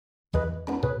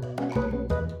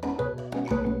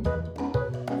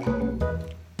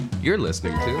You're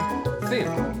listening to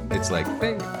Theme. It's like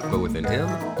think, but with an M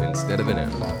instead of an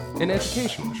M. An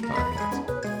educational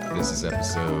podcast. This is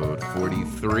episode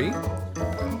 43.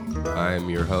 I'm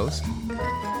your host,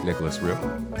 Nicholas Rue.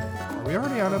 Are we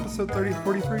already on episode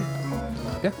 43?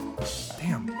 Yeah.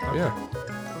 Damn. Okay.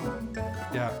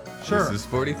 Yeah. Sure. This is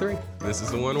 43. This is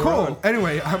the one we're Cool. on.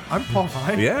 Anyway, I'm Paul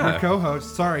Vine, Yeah. your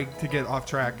co-host. Sorry to get off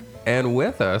track. And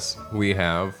with us, we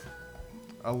have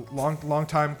A long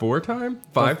time. 4-time?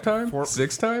 5-time? Four-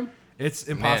 6-time? It's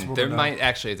impossible Man, there to know. might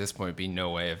actually at this point be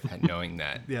no way of knowing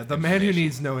that. Yeah, the man who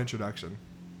needs no introduction.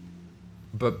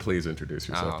 But please introduce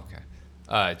yourself.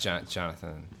 Oh, okay.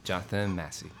 Jonathan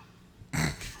Massey.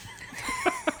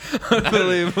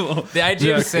 Unbelievable. The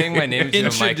idea of saying my name in a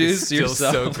mic is Introduce still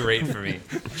yourself. so great for me.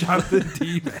 Jonathan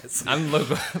D. Messi. I'm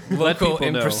local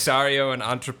people know. impresario and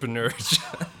entrepreneur.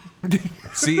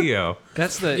 CEO.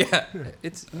 That's the. Yeah.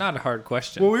 It's not a hard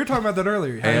question. Well, we were talking about that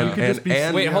earlier. How you could just be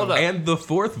Wait, CEO. hold up. And the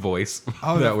fourth voice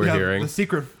Oh, that we're yeah, hearing The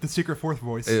secret fourth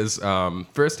voice. is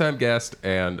first-time guest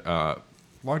and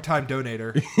Long-time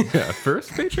donator.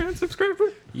 first Patreon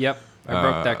subscriber. Yep, I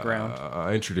broke that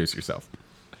ground. Introduce yourself.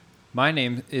 My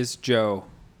name is Joe.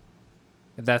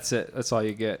 That's it. That's all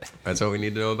you get. That's all we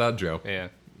need to know about Joe. Yeah.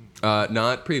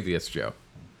 Not previous Joe.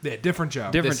 Yeah, different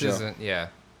Joe. Different This Joe. isn't, yeah.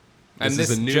 This And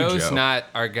is a new Joe's Joe. not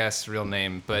our guest's real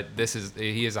name, but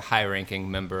he is a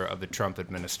high-ranking member of the Trump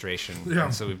administration. Yeah.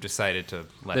 And so we've decided to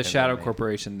let The him shadow remain-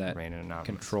 corporation that remain anonymous.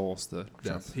 controls the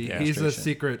Trump He's a administration.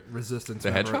 secret resistance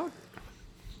The member. hedgehog?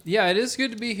 Yeah, it is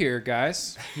good to be here,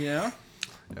 guys. You know?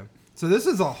 Yeah. So this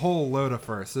is a whole load of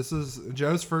firsts. This is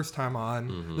Joe's first time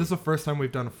on. This is the first time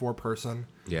we've done a 4-person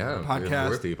Yeah. We podcast. have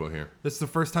 4 people here. This is the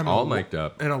first time All in a- mic'd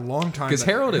up. in a long time. Because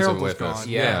that Harold isn't was with us. gone.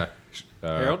 Yeah.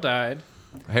 Harold died.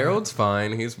 Harold's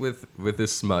fine. He's with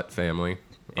his smut family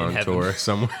on heaven. tour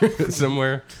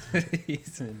somewhere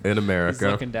He's in He's America.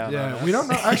 looking down on Yeah, us. we don't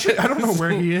know. Actually, I don't know where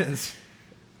he is.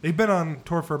 They've been on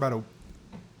tour for about a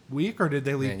week, or did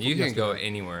they leave? Man, you can yesterday? go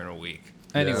anywhere in a week.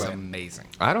 Anyway. It's amazing.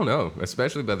 I don't know,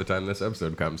 especially by the time this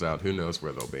episode comes out. Who knows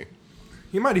where they'll be?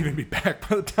 He might even be back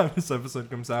by the time this episode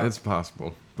comes out. It's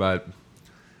possible, but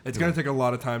It's going to take a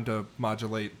lot of time to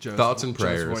modulate Joe's, Thoughts and Joe's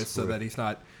prayers voice so with- that he's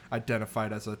not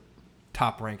identified as a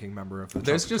top-ranking member of the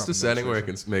there's Trump just a setting where I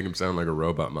administration. can make him sound like a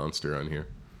robot monster on here.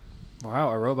 Wow,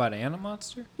 a robot and a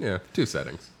monster? Yeah, 2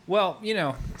 settings. Well, you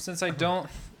know, since I don't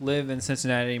live in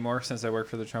Cincinnati anymore, since I work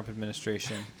for the Trump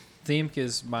administration, Themk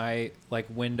is my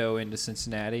window into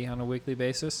Cincinnati on a weekly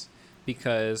basis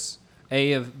because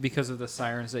because of the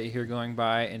sirens that you hear going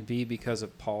by, and B, because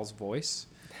of Paul's voice.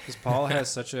 Because Paul has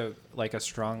such a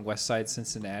strong West Side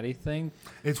Cincinnati thing.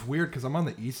 It's weird because I'm on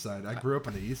the east side. I grew up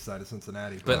on the east side of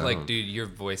Cincinnati. But dude, your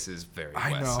voice is very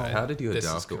I West know. Side. How did you This is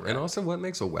adopt it? correct. And also, what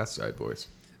makes a West Side voice?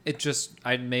 It just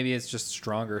maybe it's just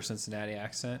stronger Cincinnati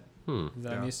accent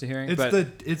that I'm used to hearing. it's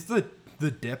but the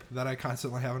dip that I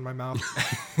constantly have in my mouth.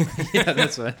 yeah,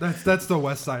 that's what. That's the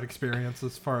West Side experience,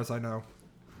 as far as I know.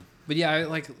 But yeah,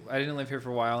 I didn't live here for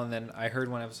a while, and then I heard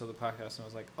one episode of the podcast, and I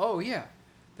was like, oh yeah,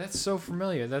 that's so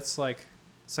familiar. That's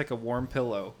it's like a warm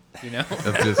pillow, you know?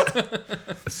 Of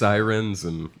just sirens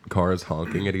and cars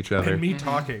honking at each other, And me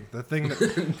talking, the thing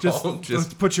that just,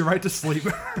 just- puts you right to sleep.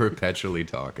 perpetually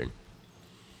talking.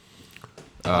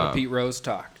 Pete Rose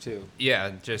talk too.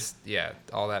 Yeah,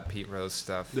 all that Pete Rose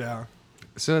stuff. Yeah.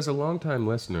 So, as a longtime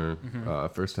listener,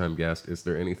 Mm-hmm. first-time guest, is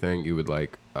there anything you would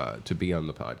like to be on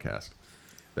the podcast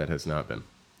that has not been?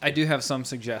 I do have some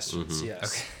suggestions.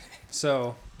 Yes. Okay.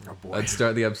 So, Oh boy. Let's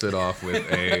start the episode off with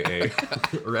a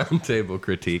roundtable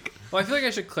critique. well, I feel like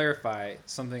I should clarify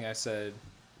something I said,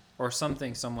 or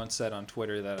something someone said on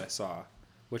Twitter that I saw,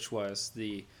 which was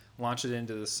the launch it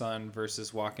into the sun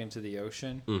versus walk into the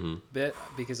ocean bit,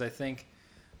 because I think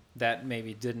that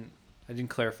maybe I didn't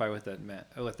clarify what that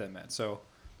meant. So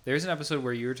there's an episode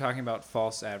where you were talking about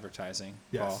false advertising,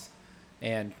 Yes. Paul,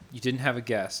 and you didn't have a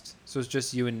guest, so it's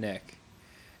just you and Nick.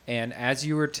 And as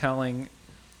you were telling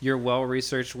your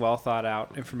well-researched,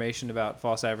 well-thought-out information about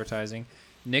false advertising,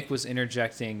 Nick was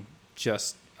interjecting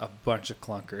just a bunch of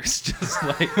clunkers, just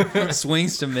like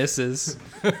swings to misses,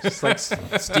 just like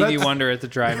Stevie Wonder at the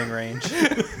driving range.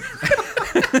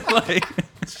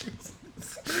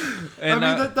 And,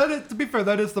 I mean, that is, to be fair,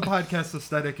 that is the podcast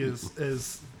aesthetic.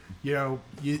 Is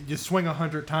you swing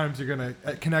 100 times, you're gonna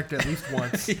connect at least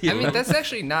once. I mean, that's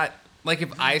actually not like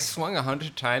if I swung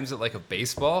 100 times at like a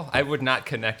baseball, I would not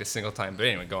connect a single time. But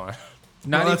anyway, go on.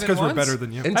 not Well, that's even because we're once? better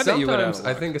than you. And I bet you would have sometimes, a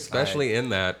I look. think, especially in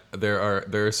that, there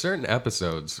are certain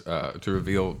episodes, to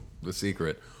reveal the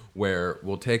secret, where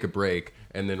we'll take a break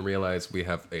and then realize we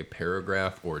have a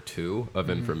paragraph or 2 of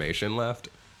information left,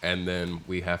 and then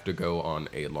we have to go on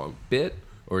a long bit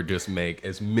or just make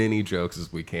as many jokes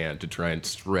as we can to try and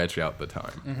stretch out the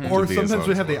time. Or to be as sometimes long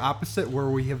we as have the possible. opposite where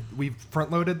we've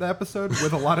front loaded the episode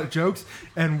with a lot of jokes,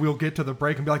 and we'll get to the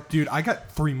break and be like, dude, I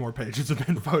got 3 more pages of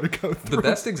info to go through. The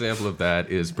best example of that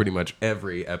is pretty much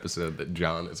every episode that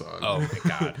John is on. Oh my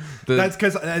god. That's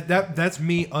because that's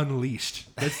me unleashed.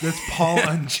 That's Paul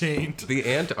Unchained. The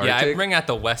Antarctic. Yeah, I bring out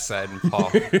the West Side and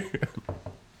Paul.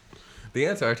 The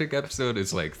Antarctic episode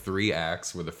is like 3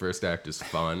 acts, where the first act is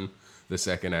fun, the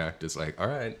second act is like, all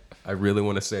right, I really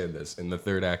want to say this, and the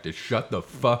third act is shut the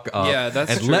fuck up Yeah,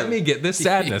 that's and true. let me get this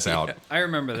sadness out. I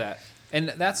remember that. And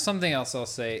that's something else I'll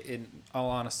say, in all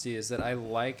honesty, is that I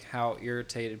like how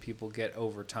irritated people get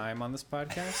over time on this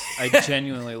podcast. I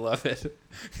genuinely love it.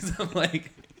 Because I'm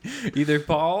like, either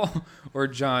Paul or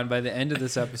John, by the end of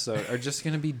this episode, are just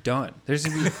going to be done. They're just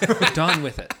going to be done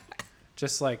with it.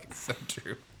 Just like, So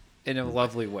true. in a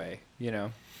lovely way, you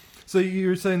know? So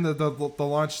you're saying that the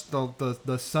launch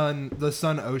the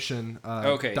sun ocean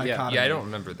Okay, yeah. dichotomy. Yeah, I don't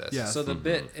remember this. Yeah. So the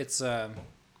bit, it's a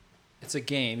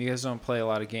game. You guys don't play a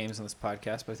lot of games on this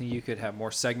podcast, but I think you could have more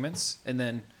segments, and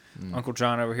then Uncle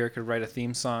John over here could write a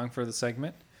theme song for the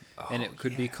segment, and it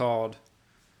could be called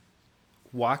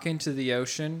 "Walk into the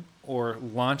Ocean" or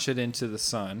 "Launch it into the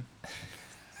Sun."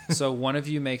 So one of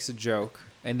you makes a joke,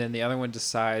 and then the other one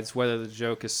decides whether the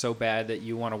joke is so bad that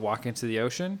you want to walk into the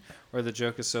ocean, or the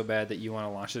joke is so bad that you want to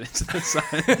launch it into the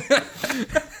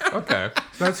sun. Okay.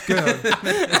 That's good.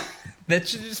 That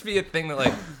should just be a thing that,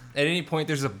 like, at any point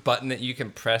there's a button that you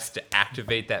can press to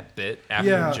activate that bit after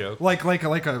Yeah, a joke. like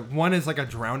a one is like a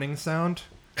drowning sound,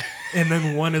 and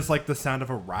then one is like the sound of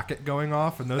a rocket going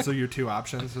off, and those are your 2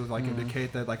 options to like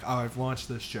indicate that, like, oh, I've launched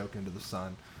this joke into the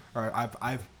sun, or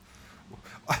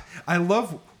I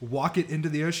love walk it into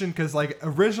the ocean because, like,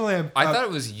 originally I thought it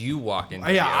was you walking.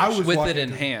 yeah, I was With walking it in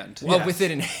into- hand. Well, Yes. with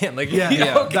it in hand, like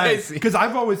Yeah, okay. because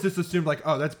I've always just assumed, like,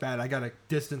 oh, that's bad. I gotta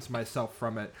distance myself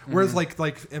from it. Whereas,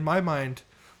 like in my mind,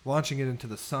 launching it into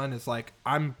the sun is like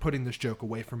I'm putting this joke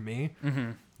away from me,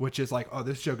 which is like, oh,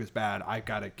 this joke is bad. I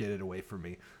gotta get it away from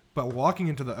me. But walking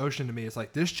into the ocean to me is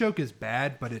like, this joke is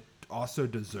bad, but it also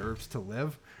deserves to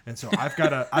live, and so I've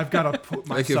gotta put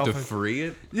Like you myself have to in. free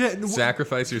it? Yeah,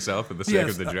 Sacrifice yourself for the sake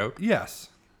of the joke? Yes.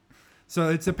 So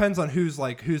it depends on who's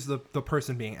the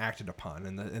person being acted upon.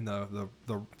 In the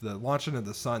launching of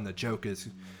the sun, the joke is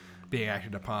being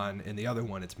acted upon. In the other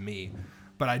one, it's me.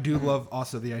 But I do love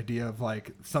also the idea of,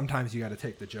 like, sometimes you got to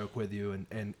take the joke with you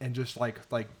and just like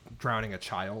drowning a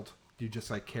child. You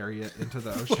just like carry it into the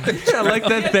ocean. Yeah, like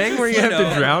that thing where you have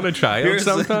to drown a child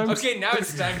sometimes. Okay, now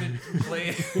it's time to play.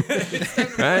 It's time to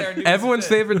All play our right, new everyone's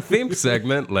spin. favorite theme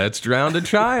segment, Let's Drown a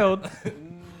Child.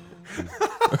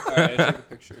 All right, I take a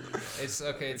picture. It's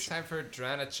okay. It's time for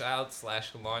drown a child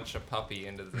 / launch a puppy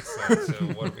into the sun. So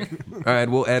what do we? All right,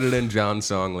 we'll edit in John's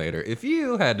song later. If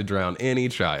you had to drown any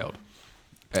child,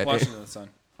 Launch into the sun.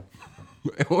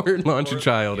 or launch a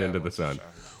child into the sun.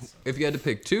 If you had to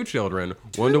pick 2 children,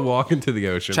 one to walk into the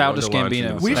ocean, Childish one to launch Gambino.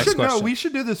 into the We sun. Next should know. question. We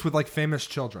should do this with like famous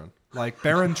children, like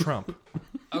Barron Trump.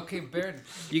 Okay, Baird.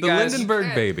 You The guys, Lindenberg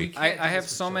can't- baby. we can't I do have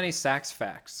this so with many sax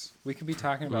facts. We could be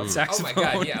talking about Oh my saxophone.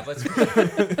 god, yeah. Let's.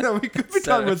 No, we could be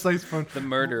talking about saxophone. The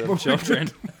murder of children.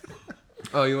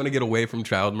 Oh, you want to get away from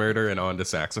child murder and onto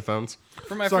saxophones?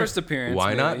 For my Sorry. first appearance.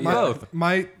 Why not maybe. both?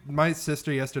 My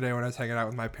sister yesterday, when I was hanging out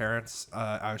with my parents,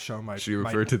 I was showing my. She my-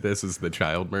 referred to this as the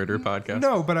child murder podcast?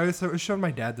 No, but I was showing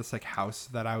my dad this like house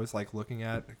that I was like looking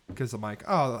at because I'm like,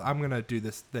 oh, I'm gonna do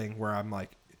this thing where I'm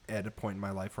like at a point in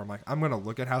my life where I'm like, I'm gonna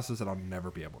look at houses that I'll never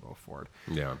be able to afford.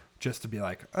 Yeah. Just to be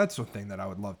like, that's one thing that I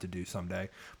would love to do someday.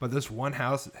 But this one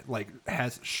house like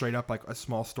has straight up like a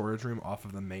small storage room off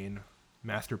of the main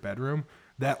master bedroom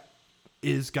that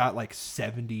is got like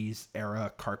 70s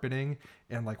era carpeting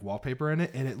and like wallpaper in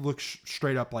it, and it looks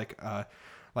straight up like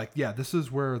yeah, this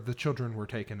is where the children were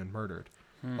taken and murdered.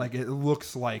 Like it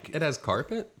looks like It has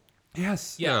carpet?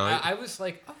 yes. Yeah, No, I was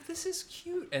like, oh, this is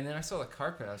cute, and then I saw the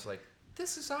carpet. I was like,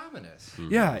 this is ominous.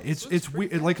 Yeah, it's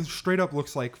weird. It like straight up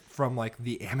looks like from like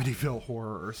the Amityville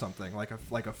Horror or something, like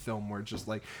a film where it's just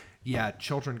like, yeah,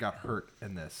 children got hurt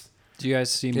in this. Do you guys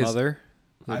see Is- Mother?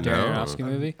 The I Darren know. Aronofsky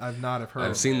movie? I've not have heard.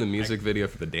 I've seen the music video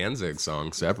for the Danzig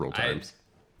song several times.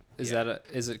 Is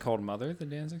it called Mother, the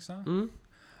Danzig song? Mm-hmm.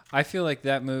 I feel like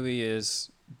that movie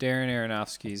is Darren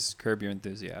Aronofsky's Curb Your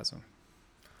Enthusiasm.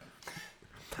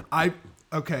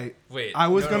 Okay. Wait, I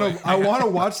was no, no, gonna. wait. I want to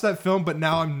watch that film, but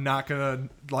now I'm not gonna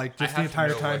like just I the have to entire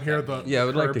know time what hear that the. means. Yeah, I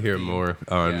would like to Curb hear theme. more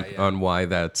Yeah. on why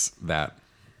that's that.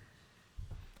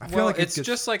 I feel Well, like it it's gets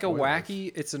just like a spoilers.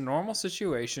 wacky. It's a normal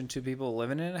situation. Two people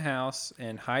living in a house,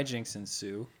 and hijinks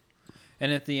ensue.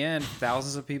 And at the end,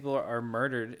 thousands of people are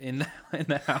murdered in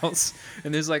the house,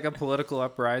 and there's like a political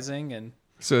uprising, and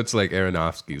So it's like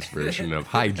Aronofsky's version of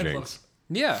hijinks.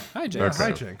 yeah, hi, Jack.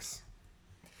 Okay. Hijinks.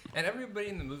 And everybody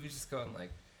in the movie's just going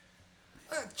like,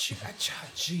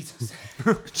 Jesus.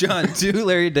 John, do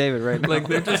Larry David right now. Like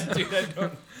they're just. Dude, I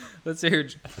don't. Let's hear.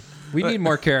 We need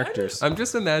more characters. I'm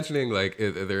just imagining like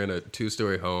they're in a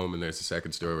 2-story home and there's a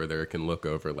second story where they can look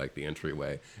over like the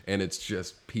entryway and it's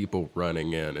just people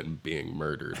running in and being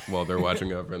murdered while they're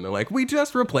watching over and they're like, we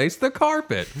just replaced the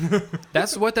carpet.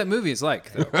 That's what that movie is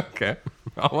like, though. Okay,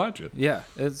 I'll watch it. Yeah,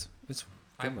 it's.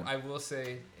 I will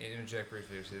say, interject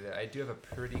briefly to that, I do have a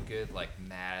pretty good like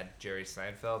mad Jerry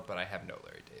Seinfeld, but I have no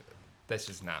Larry David. That's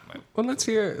just not my. Well, let's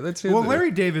hear. Well, Larry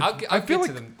David. I'll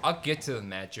get to the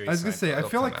mad Jerry. I was gonna say, I Seinfeld.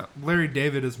 feel It'll like come out. Larry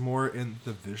David is more in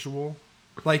the visual.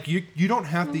 Like you don't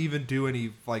have to even do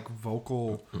any like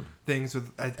vocal things. With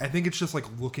I think it's just like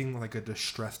looking like a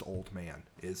distressed old man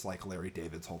is like Larry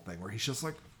David's whole thing, where he's just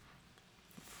like,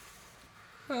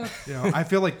 I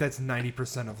feel like that's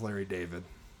 90% of Larry David.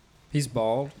 He's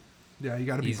bald. Yeah, you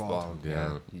got to be He's bald. bald.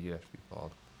 Yeah. You have to be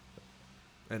bald.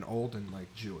 And old and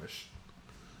like Jewish.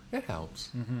 It helps.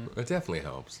 It definitely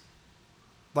helps.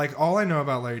 Like all I know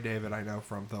about Larry David, I know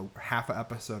from the half a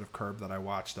episode of Curb that I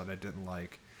watched that I didn't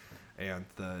like, and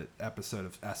the episode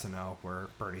of SNL where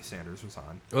Bernie Sanders was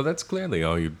on. Well, that's clearly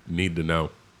all you need to know.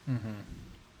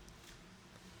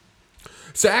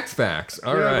 Sax facts.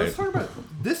 All right. Let's talk about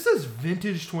this. Is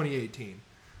vintage 2018.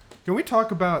 Can we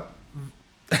talk about?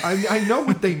 I know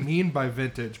what they mean by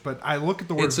vintage, but I look at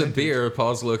the word. It's a vintage. beer.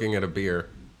 Paul's looking at a beer.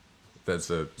 That's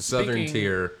a Southern Speaking-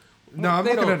 tier. No, I'm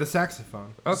They looking don't- at a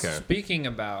saxophone. Okay. Speaking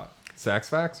about Sax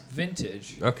facts.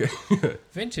 vintage, Okay.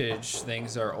 vintage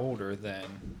things are older than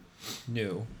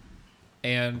new,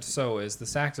 and so is the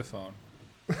saxophone.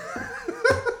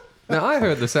 Now I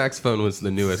heard the saxophone was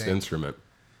the newest instrument.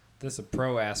 This is a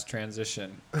pro-ass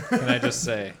transition. Can I just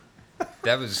say?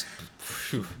 That was.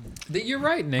 Phew. You're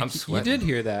right, Nick. I'm You sweating. did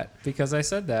hear that because I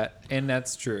said that, and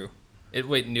that's true.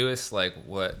 Wait, newest like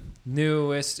what?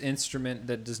 Newest instrument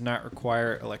that does not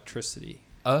require electricity.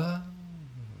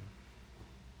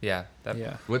 Yeah. That,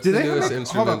 Yeah. What's Do the they have newest hold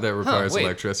instrument on. that requires wait.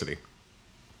 electricity?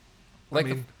 Like I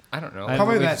mean, I don't know. I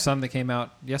Probably believe that- some that came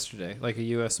out yesterday, like a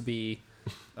USB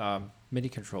MIDI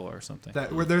controller or something.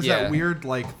 That where there's Yeah. that weird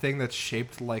like thing that's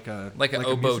shaped like a like an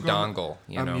oboe musical dongle.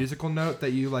 You a know. musical note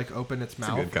that you like open its a mouth.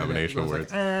 good and it combination of goes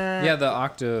words. Like, Yeah, the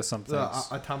octa something. the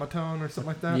automaton or something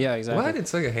like that. Yeah, exactly. What?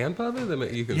 It's like a hand puppet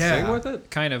that you can Yeah. sing with it?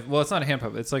 Kind of. Well, it's not a hand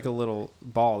puppet. It's like a little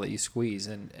ball that you squeeze,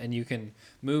 and you can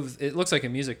move. It looks like a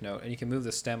music note, and you can move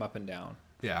the stem up and down.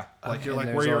 Yeah, like you're and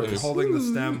like where there's you're all these- holding the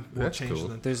stem will That's change cool.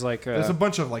 the. There's like There's a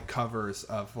bunch of like covers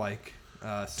of like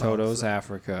songs Toto's that-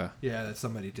 Africa. Yeah, that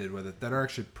somebody did with it that are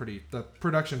actually pretty. The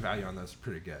production value on those is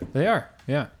pretty good. They are.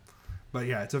 Yeah. But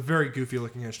yeah, it's a very goofy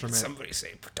looking instrument. Somebody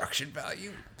say production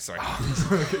value. Sorry.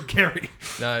 Gary,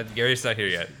 No, Gary's not here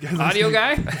yet. Audio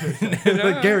guy.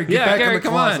 like, Gary, get Yeah, back Gary, in the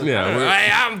come closet. on. Yeah. we're-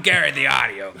 I'm Gary, the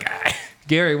audio guy.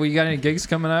 Gary, we got any gigs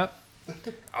coming up?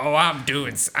 Oh, I'm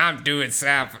doing sound.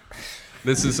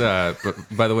 This is,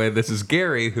 by the way, this is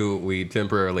Gary, who we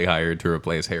temporarily hired to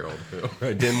replace Harold, who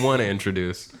I didn't want to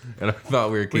introduce, and I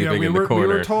thought we were keeping we in the were corner.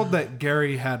 we were told that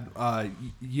Gary had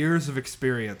years of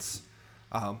experience.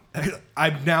 I'm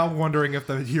now wondering if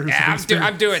those years of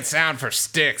experience. doing sound for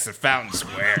Sticks at Fountain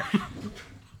Square.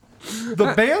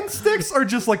 The band sticks are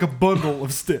just like a bundle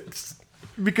of sticks.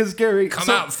 Because Gary,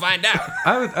 and find out.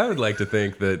 I would like to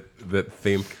think that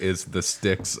Themp is the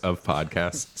Sticks of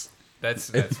podcasts. That's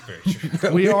very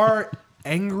true. we are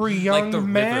angry young Like the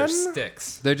man. river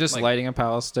Styx. They're just Like, lighting a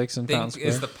pile of sticks in Fountain Think Square.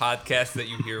 is the podcast that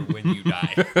you hear when you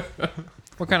die.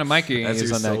 What kind of mic are you going As to use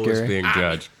your on that, soul is Gary? being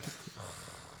judged.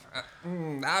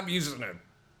 I'm using a.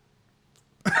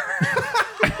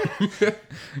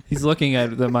 He's looking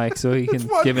at the mic so he can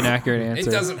what- give an accurate It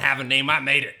answer. doesn't have a name. I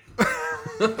made it.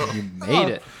 You made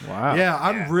it. Wow. Yeah,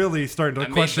 I'm really starting to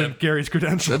made question them. Gary's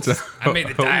credentials. That's a I made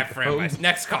the diaphragm.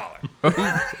 Next caller.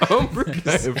 Homer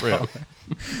diaphragm.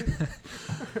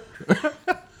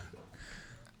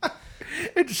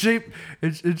 It's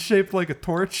shaped like a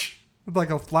torch, like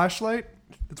a flashlight.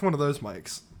 It's one of those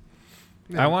mics.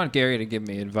 I want Gary to give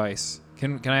me advice.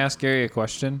 Can I ask Gary a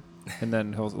question, and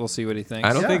then we'll see what he thinks.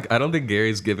 I Yeah. don't think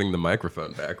Gary's giving the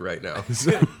microphone back right now.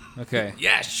 Okay.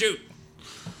 Yeah, shoot.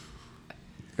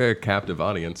 A captive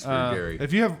audience for Gary.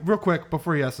 If you have, real quick,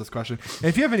 before you ask this question,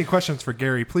 if you have any questions for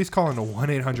Gary, please call into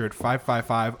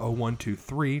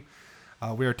 1-800-555-0123.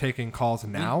 We are taking calls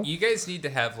now. You guys need to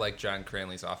have like John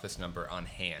Cranley's office number on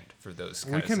hand for those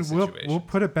We kinds can. of We'll situations.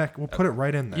 put it back. We'll put it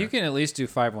right in there. You can at least do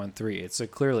 513. It's a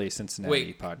clearly Cincinnati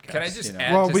Wait, podcast. can I just you know?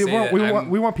 add- well, to we say want that we I'm- want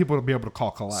we want people to be able to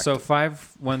call collect. So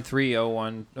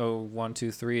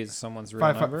 513-0123 is someone's real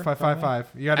number?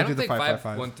 555. You got I to do don't the think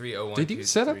 555. 5130123. Did you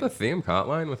set up a theme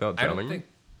hotline without I telling don't think.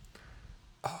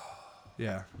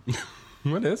 Yeah. me?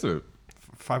 What is it?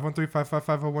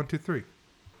 513-555-0123.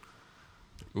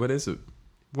 What is it?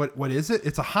 What is it?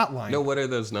 It's a hotline. No, what are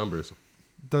those numbers?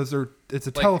 Those are. It's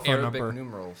a Like telephone Arabic number.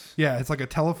 numerals. Yeah, it's like a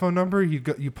telephone number. You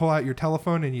pull out your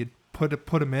telephone and you put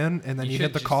them in, and then you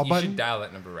hit the call You button. should dial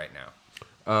that number right now.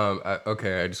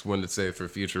 Okay, I just wanted to say for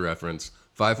future reference,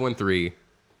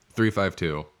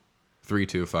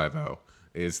 513-352-3250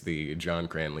 is the John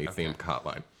Cranley themed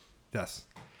hotline. Yes.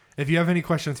 If you have any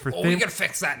questions for Oh, theme, we gotta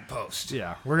fix that in post.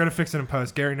 yeah, we're gonna fix it in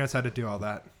post. Gary knows how to do all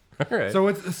that. All right. So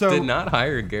it's so. Did not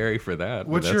hire Gary for that.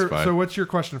 But that's fine. what's your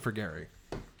question for Gary?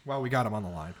 Well, we got him on the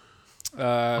line.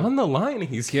 On the line,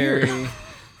 he's Gary, here.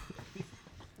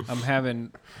 I'm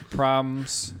having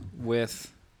problems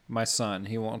with my son.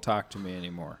 He won't talk to me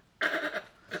anymore.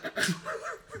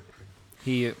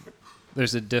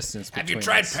 There's a distance between Have you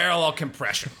tried us. parallel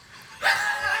compression?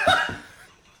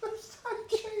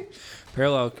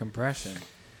 Parallel compression.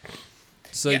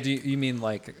 So Yeah. do you mean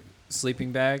like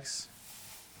sleeping bags?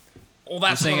 Well, You're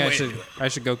that's saying one I way.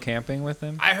 should go camping with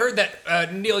him? I heard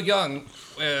that Neil Young,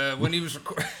 when he was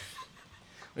when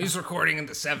he was recording in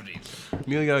the 70s,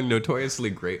 Neil Young, notoriously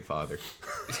great father.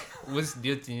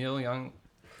 did Neil Young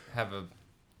have a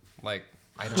I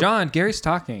don't John, Gary's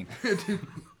talking.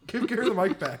 Give Gary the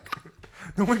mic back.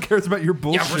 No one cares about your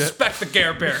bullshit. Yeah, respect the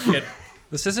Gare Bear kid.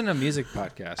 This isn't a music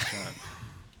podcast,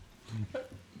 John.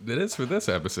 It is for this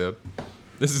episode.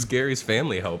 This is Gary's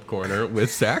Family Help Corner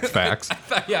with Sax Facts.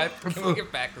 Yeah, we'll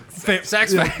get back to the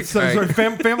Sax facts. sorry,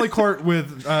 family court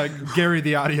with Gary,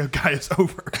 the audio guy, is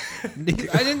over. I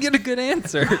didn't get a good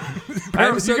answer.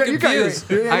 I'm so You got your- confused.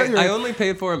 you got your- I only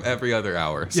paid for him every other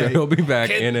hour, so Yeah. he'll be back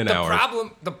Kid, in an the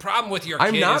hour. The problem with your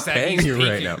I'm kid not is that paying he's you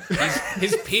right peaking. now.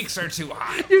 His peaks are too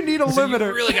high. You need a So limiter.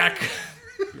 You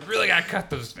really got to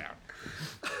cut those down.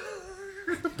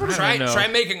 I don't know. Try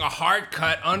making a hard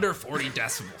cut under 40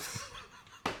 decibels.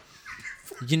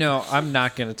 You know, I'm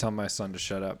not going to tell my son to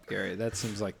shut up, Gary. That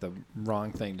seems like the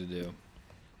wrong thing to do.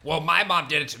 Well, my mom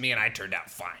did it to me, and I turned out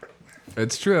fine.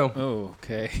 It's true. Oh,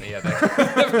 okay. Yeah,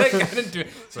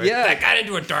 that got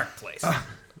into a dark place.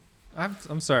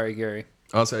 I'm sorry, Gary.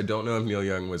 Also, I don't know if Neil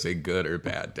Young was a good or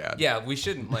bad dad. Yeah, we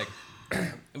shouldn't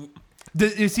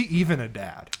Is he even a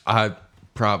dad?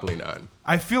 Probably not.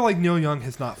 I feel like Neil Young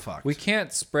has not fucked. We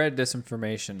can't spread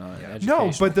disinformation on an no,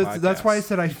 educational but that's why I podcast.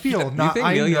 said I feel. You Not think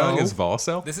I Neil know. Young is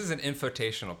Volcel? This is an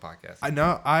infotational podcast. I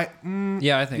know.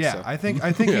 Yeah, I think Yeah, so. I think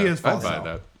he is I'd buy Volcel.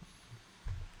 that.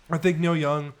 I think Neil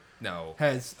Young No.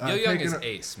 has Neil Young taken is a-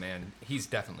 ace, man. He's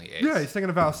definitely ace. Yeah, he's taking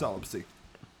a vow of celibacy.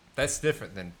 That's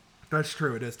different than That's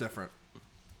true. It is different.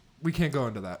 We can't go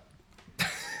into that,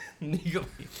 Neil.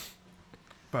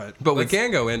 but But we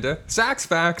can go into Sax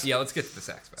Facts. Yeah, let's get to the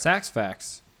sax back. Sax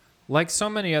facts. Like so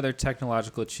many other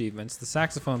technological achievements, the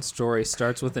saxophone story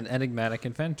starts with an enigmatic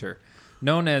inventor.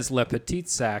 Known as Le Petit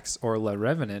Sax or Le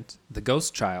Revenant, the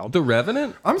ghost child. The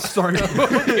Revenant? I'm sorry.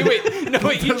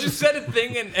 wait, you just said a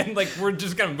thing and like we're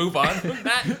just gonna move on from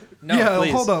that? No, yeah,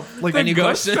 please. hold up. Like Any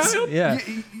ghost questions? child? Yeah.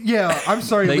 Yeah, I'm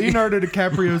sorry. Like- Leonardo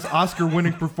DiCaprio's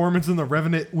Oscar-winning performance in The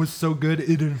Revenant was so good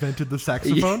it invented the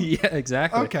saxophone. Yeah,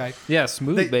 exactly. Okay. Yeah,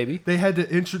 smooth, They, baby. They had to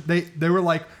they were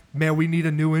like, man, we need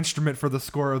a new instrument for the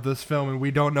score of this film, and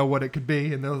we don't know what it could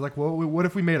be. And they was like, well, what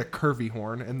if we made a curvy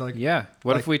horn? And like, Yeah.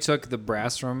 What like- if we took the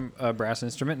brass from a brass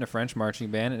instrument in a French marching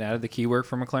band and added the keywork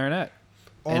from a clarinet?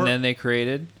 Or- And then they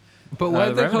created. But why The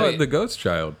did they call Revenant. it the Ghost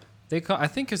Child? I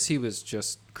think because he was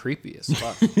just creepy as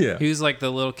fuck. Yeah. He was like the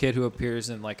little kid who appears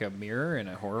in like a mirror in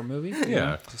a horror movie. you Yeah.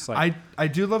 know? Just like, I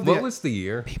do love the What was the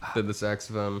year that the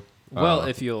saxophone? well,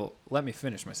 if you'll let me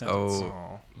finish my sentence.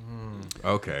 Oh,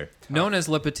 okay. Known as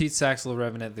Le Petit Sax Le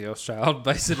Revenant, the Ghost Child,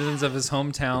 by citizens of his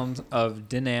hometown of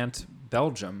Dinant,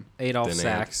 Belgium, Adolf Dinant.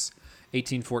 Sax,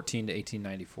 1814 to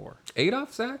 1894.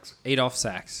 Adolf Sax? Adolf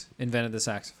Sax invented the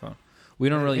saxophone. We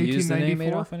don't really use the name 1894?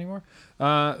 Adolf anymore.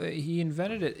 He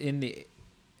invented it in the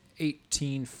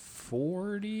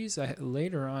 1840s. I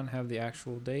later on have the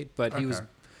actual date, but he was, Okay.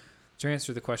 to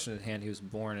answer the question at hand, he was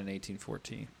born in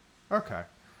 1814. Okay.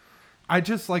 I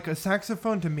just like a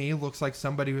saxophone to me looks like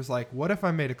somebody was like, what if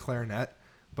I made a clarinet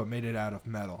but made it out of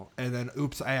metal? And then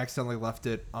oops, I accidentally left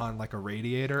it on like a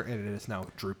radiator and it is now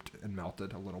drooped and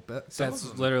melted a little bit. So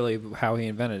That's literally how he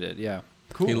invented it, yeah.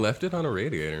 Cool. He left it on a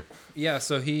radiator. Yeah,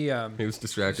 so he He was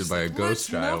distracted by a Let's ghost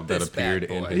child melt that this appeared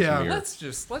bad in boy. his Yeah. mirror.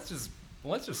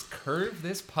 Let's just curve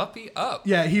this puppy up.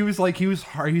 Yeah, he was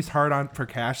hard. He's hard on for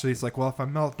cash. So he's like, well, if I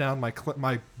melt down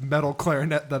my metal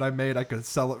clarinet that I made, I could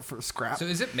sell it for scrap. So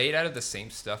is it made out of the same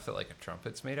stuff that like a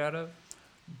trumpet's made out of?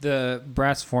 the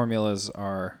brass formulas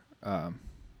are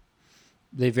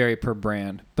they vary per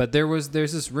brand. But there's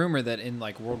this rumor that in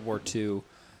like World War II,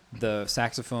 the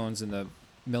saxophones and the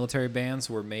military bands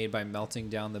were made by melting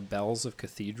down the bells of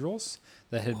cathedrals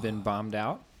that had been bombed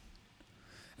out.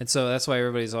 And so that's why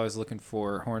everybody's always looking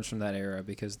for horns from that era,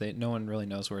 because no one really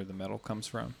knows where the metal comes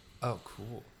from. Oh,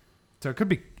 cool. So it could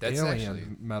be That's alien actually-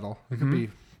 metal. It could be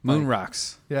Moon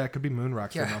rocks. yeah, it could be moon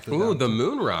rocks. Yeah. that melted Ooh, down. the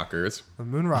Moon Rockers. The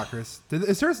Moon Rockers.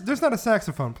 There's not a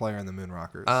saxophone player in the Moon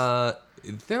Rockers.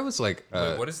 There was like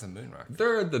Wait, what is the moon rock?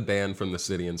 they're the band from the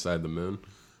city inside the moon.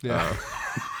 yeah.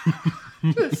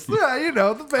 Yeah, you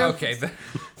know the band Okay,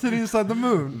 sitting inside the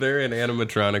moon. They're an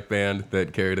animatronic band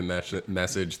that carried a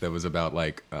message that was about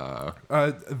like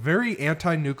Very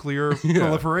anti-nuclear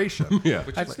proliferation. yeah,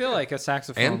 I feel like a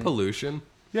saxophone. and pollution.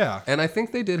 Yeah. And I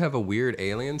think they did have a weird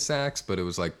alien sax, but it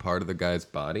was like part of the guy's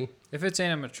body. If it's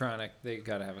animatronic, they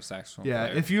got to have a saxophone Yeah,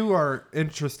 player. if you are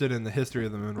interested in the history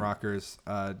of the Moon Rockers,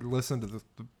 listen to the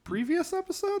previous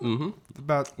episode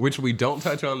about. Which we don't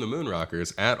touch on the Moon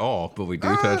Rockers at all, but we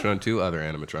do touch on two other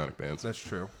animatronic bands. That's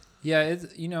true. Yeah,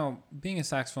 being a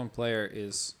saxophone player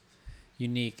is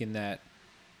unique in that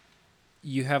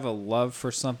you have a love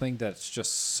for something that's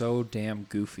just so damn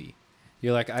goofy.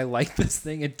 You're like, I like this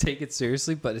thing and take it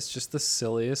seriously, but it's just the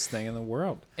silliest thing in the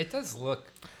world. it does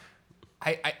look.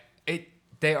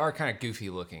 They are kind of goofy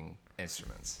looking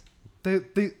instruments They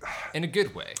in a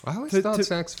good way. I always To- thought to-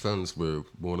 saxophones were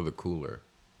one of the cooler.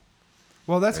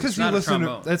 well, that's because It's you not a listen. To,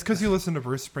 trombone. that's because you listen to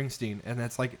Bruce Springsteen, and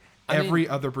that's like I mean, every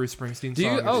other Bruce Springsteen Do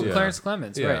song. you? is- Oh, Yeah. Clarence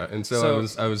Clemens, Yeah, right. and so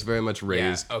I was very much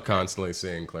raised okay. constantly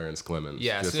seeing Clarence Clemens.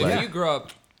 Yeah, just so like, if you grow up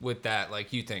with that,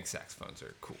 like you think saxophones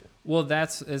are cool. Well,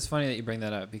 it's funny that you bring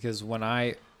that up, because when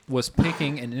I was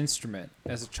picking an instrument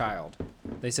as a child,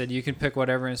 they said you can pick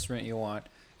whatever instrument you want,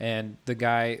 and the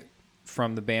guy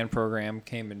from the band program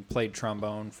came and played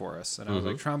trombone for us, and I was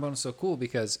like, trombone is so cool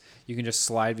because you can just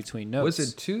slide between notes.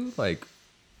 was it two like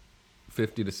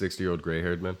 50 to 60-year-old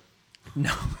gray-haired men?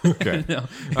 No. Okay. No.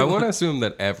 I want to assume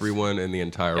that everyone in the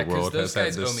entire Yeah, because world those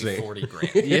has had guys the owe me same. 40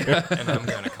 grand. Yeah. and I'm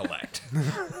gonna collect.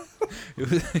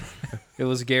 It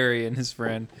was Gary and his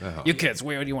friend. Oh. You kids,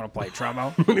 where do you want to play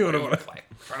trombone? I want to play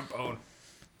trombone.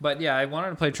 But yeah, I wanted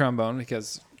to play trombone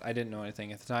because I didn't know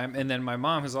anything at the time. And then my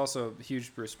mom, who's also a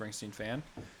huge Bruce Springsteen fan,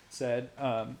 said,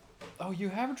 "Oh, you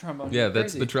have a trombone? Yeah, You're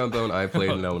that's crazy." the trombone I played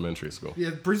in elementary school.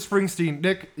 Yeah, Bruce Springsteen.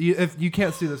 Nick, if you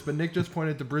can't see this, but Nick just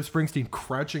pointed to Bruce Springsteen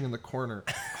crouching in the corner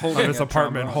Holding of his a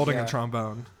apartment, trombone, holding yeah. a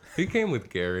trombone. He came with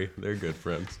Gary. They're good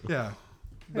friends. Yeah.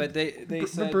 But they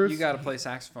said Bruce- you got to play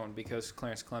saxophone because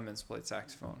Clarence Clemens played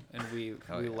saxophone, and we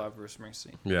yeah. love Bruce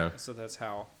Springsteen. Yeah. So that's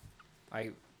how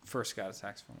I first got a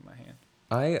saxophone in my hand.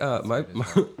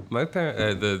 My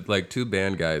parent, the like two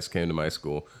band guys came to my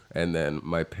school, and then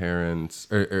my parents,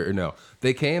 or no,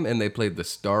 they came and they played the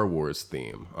Star Wars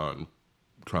theme on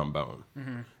trombone,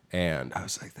 and I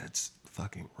was like, that's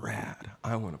fucking rad.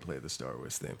 I want to play the Star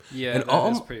Wars theme. Yeah, and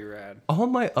that is pretty rad. all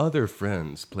my other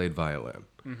friends played violin.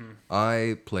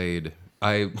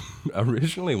 I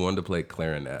originally wanted to play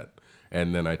clarinet,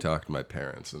 and then I talked to my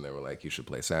parents, and they were like, you should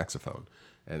play saxophone.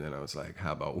 And then I was like,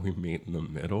 how about we meet in the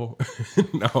middle?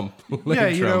 Now I'm playing Yeah,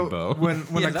 you know, trombone. when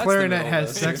Yeah, a that's the clarinet middle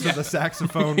has of sex with a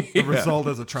saxophone, the result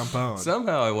is a trombone.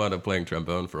 Somehow I wound up playing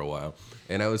trombone for a while.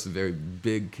 And I was a very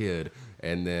big kid.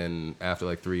 And then after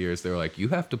like 3 years, they were like, you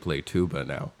have to play tuba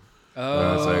now. Oh, And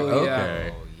I was like, yeah.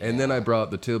 okay. And then I brought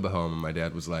the tuba home, and my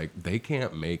dad was like, they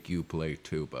can't make you play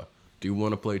tuba. Do you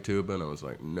want to play tuba? And I was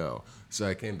like, no. So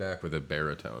I came back with a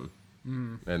baritone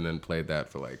and then played that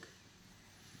for like,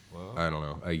 I don't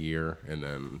know, a year, and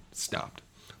then stopped.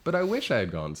 But I wish I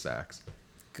had gone sax.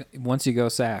 Once you go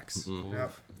sax,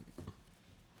 Yep.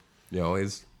 You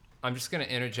always. I'm just going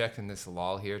to interject in this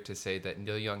lull here to say that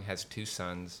Neil Young has two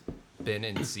sons, Ben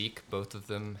and Zeke. Both of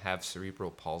them have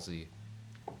cerebral palsy.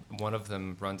 One of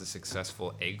them runs a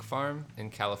successful egg farm in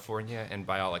California, and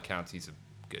by all accounts, he's a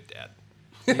good dad.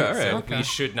 All right. So we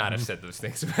should not have said those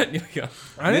things about Neil Young.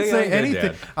 I didn't Neil say Young, good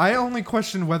anything. dad. I only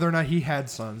questioned whether or not he had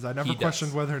sons. I never He questioned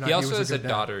does. whether or not he he, also was has a a good dad.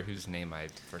 daughter whose name I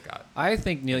forgot. I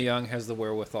think Neil Young has the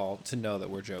wherewithal to know that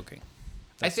we're joking.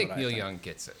 That's I think what Neil Young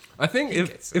gets it. I think He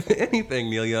gets if anything,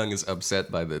 Neil Young is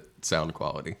upset by the sound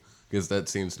quality, because that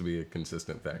seems to be a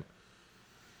consistent thing.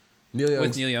 Neil With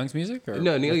Young's, Neil Young's music? Or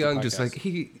no, Neil with the Young just podcast? like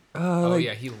he. Oh like,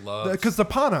 yeah, he loves. Because the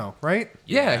Pano, right?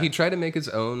 Yeah, he tried to make his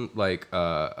own like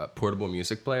a portable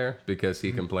music player because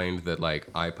he complained that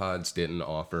like iPods didn't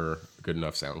offer good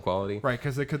enough sound quality. Right,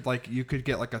 because it could you could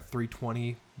get like a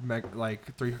 320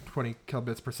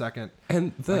 kilobits per second,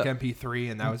 And like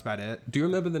MP3, and that was about it. do you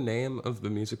remember the name of the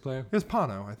music player? It was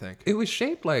Pano, I think. It was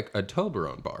shaped like a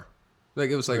Toblerone bar. Like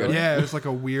it was like Yeah, it was like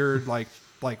a weird like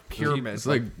pyramid. It's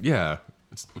like yeah.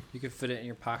 You could fit it in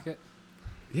your pocket.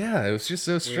 Yeah, it was just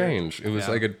so strange. It was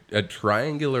Yeah. like a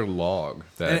triangular log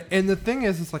that And the thing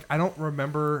is, it's like I don't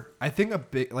remember. I think a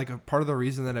part of the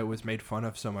reason that it was made fun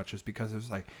of so much is because it was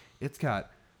like it's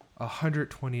got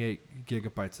 128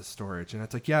 gigabytes of storage, and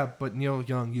it's like yeah, but Neil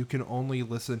Young, you can only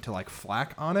listen to like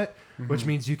FLAC on it, which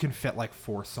means you can fit like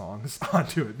 4 songs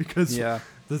onto it because Yeah.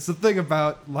 that's the thing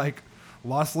about like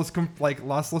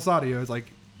lossless audio is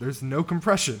like there's no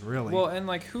compression really. Well, and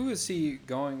like, who is he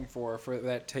going for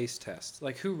that taste test?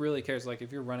 Like, who really cares? Like,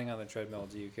 if you're running on the treadmill,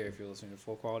 do you care if you're listening to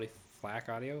full quality FLAC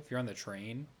audio? If you're on the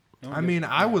train, no one I gives mean, a-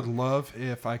 I would love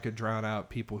if I could drown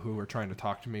out people who are trying to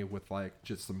talk to me with like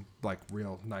just some like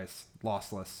real nice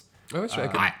lossless. I wish I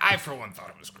could. I for one thought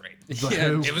it was great.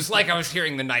 Yeah. It was like I was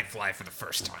hearing the Night Fly for the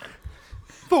first time.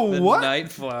 The The what?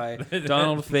 Night Fly.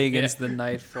 Donald Fagen's The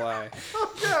Night Fly.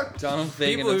 Donald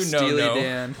Fagen People of who know, Steely know.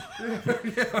 Dan.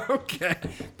 Okay.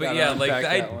 But Gotta yeah, like unpack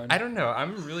that one. I don't know.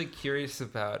 I'm really curious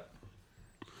about,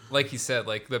 like you said,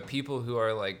 like the people who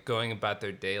are like going about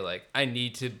their day. Like I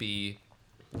need to be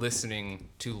listening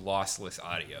to lossless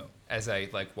audio as I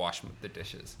like wash the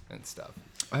dishes and stuff.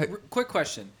 Quick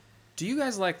question. Do you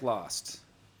guys like Lost?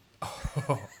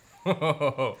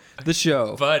 The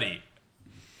show. Buddy,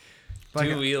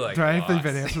 do we like Do I have to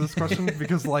even Lost? answer this question?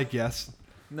 Because like yes,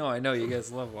 No, I know you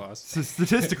guys love Lost. so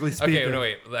statistically speaking. Okay, no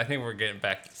wait. I think we're getting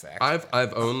back to Zach.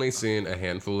 I've only seen a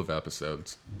handful of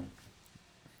episodes.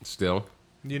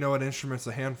 You know what instrument's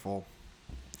a handful?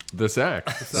 The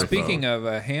sax. Speaking of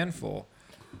a handful,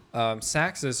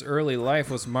 Sax's early life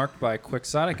was marked by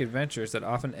quixotic adventures that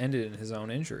often ended in his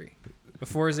own injury.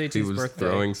 Before his 18th he was birthday,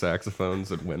 throwing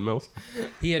saxophones at windmills.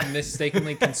 he had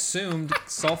mistakenly consumed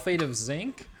sulfate of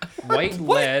zinc, white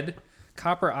lead,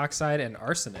 copper oxide, and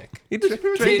arsenic. He just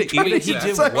tried He to eat he did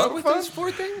Saxophone? what with those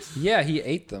 4 things? Yeah, he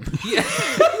ate them.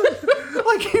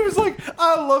 Like he was like,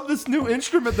 I love this new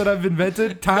instrument that I've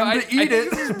invented. Time to eat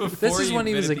it. This is when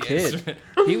he was a kid.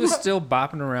 He was still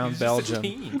bopping around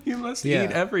Belgium. You must Yeah.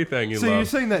 eat everything you So you're love.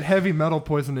 saying that heavy metal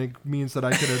poisoning means that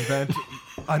I could invent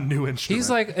a new instrument? He's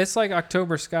like, it's like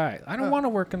October Sky. I don't want to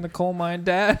work in the coal mine,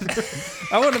 Dad.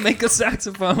 I want to make a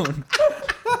saxophone.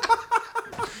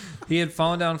 He had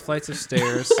fallen down flights of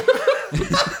stairs.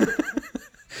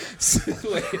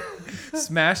 Wait.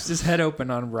 Smashed his head open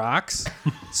on rocks.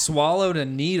 Swallowed a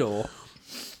needle.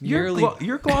 Nearly.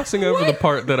 You're glossing over the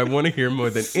part that I want to hear more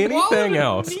than anything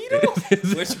else.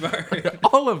 Which part?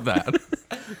 All of that.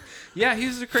 Yeah, he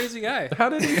was a crazy guy. How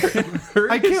did he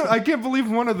hurt I can't believe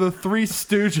one of the 3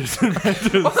 Stooges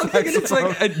invented a saxophone. It's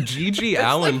like a G.G.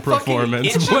 Allen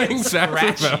performance playing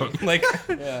saxophone. Like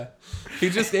Yeah. He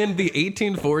just in the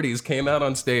 1840s came out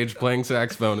on stage playing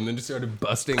saxophone and then just started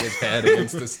busting his head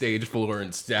against the stage floor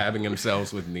and stabbing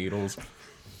himself with needles.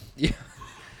 Yeah.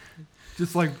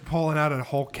 Just like pulling out a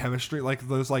whole chemistry, like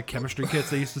those like chemistry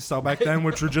kits they used to sell back then,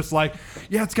 which were just like,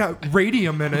 yeah, it's got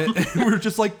radium in it. And we're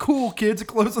just like, cool, kids, it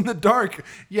glows in the dark.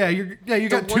 Yeah, you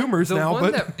got tumors the now, one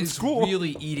but that it's is cool.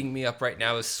 really eating me up right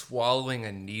now is swallowing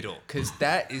a needle because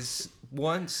that is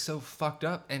one so fucked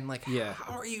up and like Yeah.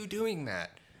 how are you doing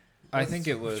that? I think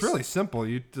it was. It's really simple.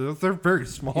 They're very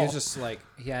small. He was just like,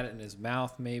 he had it in his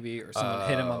mouth maybe, or someone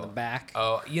hit him on the back.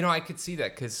 Oh, you know, I could see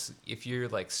that because if you're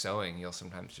like sewing, you'll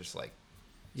sometimes just like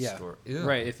Yeah. store. Ew.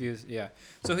 Right. If he was, yeah.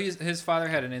 So his father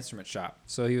had an instrument shop.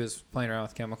 So he was playing around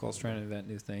with chemicals, trying to invent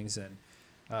new things, and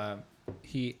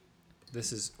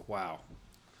this is wow.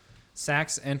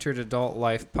 Sax entered adult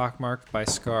life pockmarked by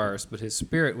scars, but his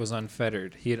spirit was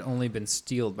unfettered. He had only been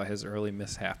steeled by his early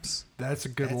mishaps. That's a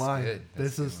good That's line. good.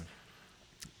 That's This a good is one.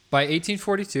 By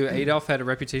 1842, Adolf had a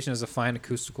reputation as a fine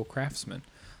acoustical craftsman.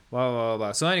 Blah, blah, blah,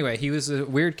 blah. So anyway, he was a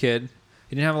weird kid.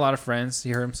 He didn't have a lot of friends. He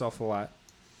hurt himself a lot.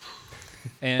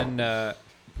 And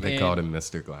They called him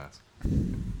Mr. Glass.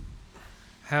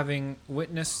 having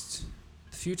witnessed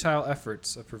futile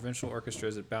efforts of provincial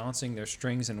orchestras at balancing their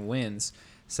strings and winds,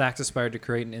 Sax aspired to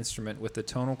create an instrument with the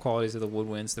tonal qualities of the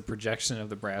woodwinds, the projection of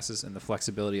the brasses, and the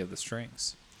flexibility of the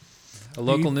strings. A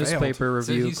local failed. newspaper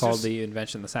So review he's called just- the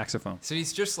invention the saxophone. So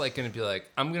he's just like going to be like,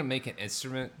 I'm going to make an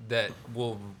instrument that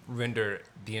will render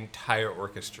the entire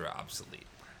orchestra obsolete.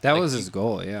 That Like, was his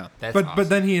goal, yeah. That's But awesome.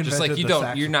 then he just invented like you the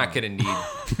don't. You're not saxophone.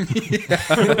 gonna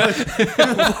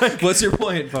need. What's your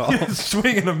point, Paul?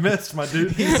 Swing and a miss, my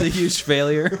dude. He's a huge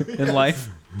failure in life.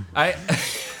 I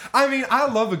I mean, I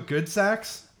love a good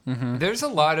sax. There's a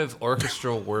lot of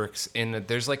orchestral works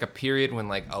there's like a period when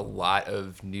like a lot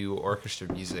of new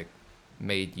orchestra music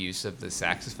made use of the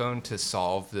saxophone to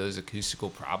solve those acoustical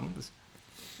problems.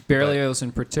 Berlioz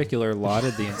in particular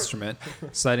lauded the instrument,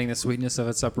 citing the sweetness of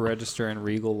its upper register and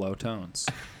regal low tones.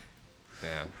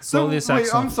 Yeah. Slowly, the Wait,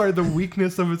 saxophone. I'm sorry, the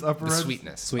weakness of its upper The reg-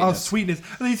 sweetness. Oh, sweetness.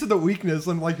 I think you said the weakness.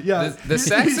 I'm like, yeah. The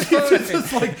saxophone- It's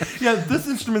just like, yeah, this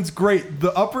instrument's great.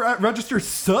 The upper register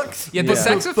sucks. Yeah, the Yeah.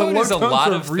 saxophone low is a tones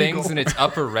lot are of regal. things in its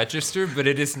upper register, but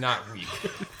it is not weak.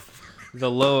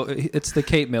 It's the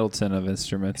Kate Middleton of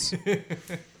instruments.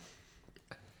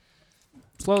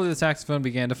 Slowly, the saxophone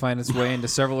began to find its way into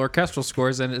several orchestral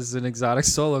scores and is an exotic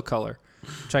solo color.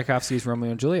 Tchaikovsky's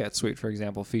Romeo and Juliet suite, for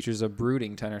example, features a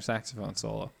brooding tenor saxophone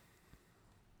solo.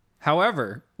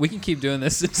 However, we can keep doing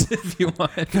this if you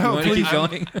want. If you No, want to keep please.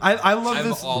 going. I love I'm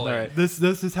this. all in. Alright. This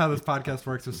is how this podcast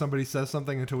works. If somebody says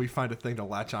something until we find a thing to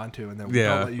latch onto, and then we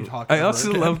Yeah. don't let you talk. I ever also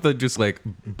again. love the just like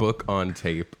book on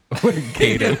tape like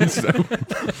cadence.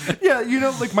 Yeah, you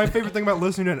know, like my favorite thing about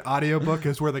listening to an audiobook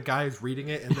is where the guy is reading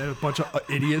it and then a bunch of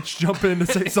idiots jump in to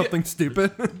say something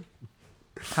stupid.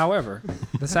 However,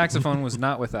 the saxophone was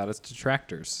not without its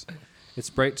detractors. Its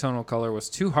bright tonal color was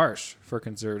too harsh for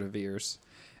conservative ears,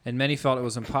 and many felt it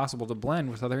was impossible to blend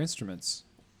with other instruments.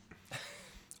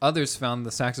 Others found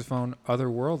the saxophone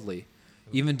otherworldly,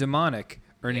 even demonic,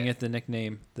 earning Yeah. it the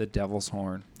nickname the Devil's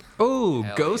Horn. Oh,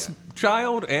 Hell Ghost yeah.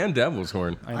 Child and Devil's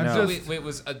Horn. I I'm know. just- Wait,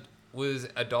 was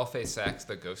Adolphe Sax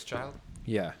the ghost child?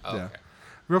 Yeah. Oh, Yeah. okay.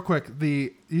 Real quick,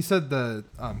 you said the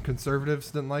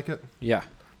conservatives didn't like it. Yeah.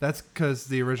 That's because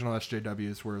the original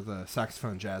SJWs were the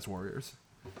saxophone jazz warriors.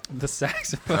 The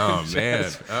saxophone. Oh man!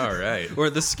 jazz- All right.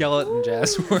 Or the skeleton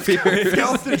jazz warriors.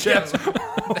 Skeleton jazz.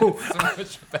 So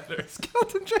much better.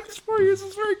 Skeleton Jazz Warriors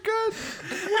is very good.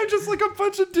 And just like a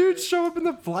bunch of dudes show up in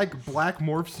the black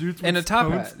morph suits with And a top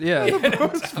spoons, hat. Yeah.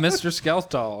 Mr.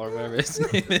 Skeletal, or whatever his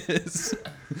name is.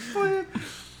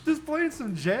 just playing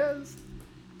some jazz.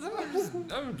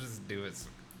 I'm just doing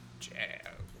some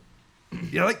jazz.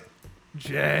 You like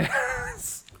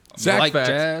jazz? Sax like facts.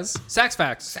 jazz. Sax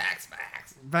facts. Sax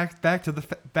facts. Back to the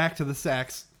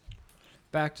sax.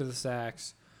 Back to the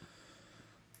sax.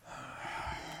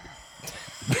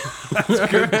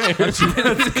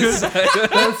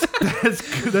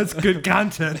 That's good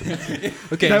content.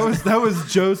 Okay. That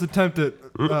was Joe's attempt at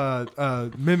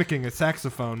mimicking a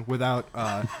saxophone without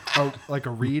a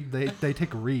reed. They take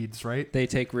reeds, right? They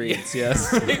take reads,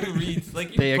 yes. It reads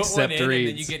like you They put accept one in and then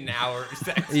reads. you get an hour.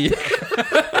 Sax. Yeah.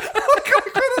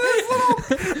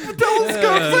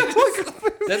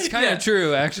 That's kind of Yeah.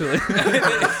 true, actually.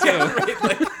 Yeah, right,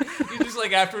 like, you just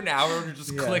like after an hour, you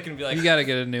just click and be like, You got to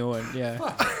get a new one, yeah.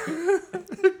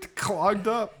 Clogged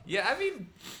up. yeah, I mean,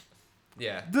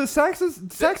 yeah. The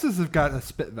saxes have got a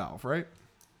spit valve, right?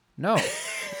 No.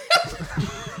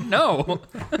 No.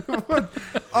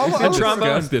 I'll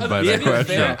trombone. Disgusted by To that be question.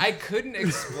 fair, I couldn't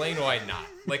explain why not.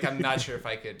 Like, I'm not sure if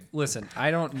I could. Listen,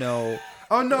 I don't know.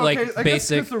 Oh no! Like, okay, I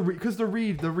basic- guess because the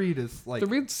reed is like The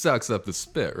reed sucks up the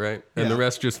spit, right? And Yeah. the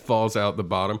rest just falls out the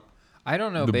bottom. I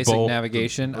don't know The basic bolt,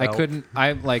 navigation. the I belt. couldn't.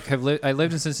 I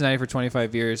lived in Cincinnati for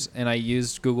 25 years, and I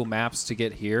used Google Maps to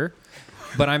get here.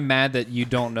 But I'm mad that you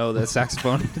don't know that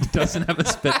saxophone doesn't have a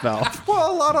spit valve.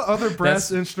 well, a lot of other brass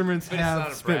That's- instruments But it's have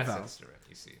not a spit brass valves. instrument,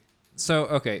 you see. So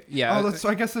okay, yeah. Oh,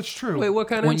 I guess that's true. Wait, what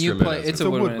kind of when you instrument play, is it's it? a a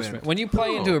woodwind woodwind. instrument. When you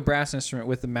play into Oh. a brass instrument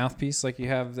with the mouthpiece like you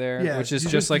have there, Yeah, which is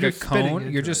you're just like you're a spitting cone,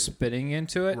 into you're just it. spitting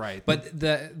into it. Right. But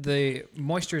the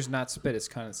moisture is not spit; it's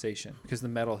condensation because the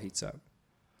metal heats up.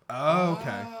 Oh,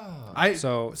 okay.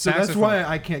 So So that's saxophone- why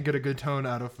I can't get a good tone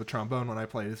out of the trombone when I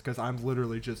play. Is because I'm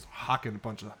literally just hawking a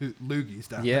bunch of loogies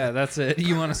down. Yeah, that's it.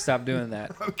 You want to stop doing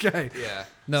that? there. Okay. Yeah.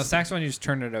 No, saxophone. You just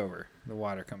turn it over. The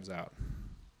water comes out.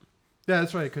 Yeah,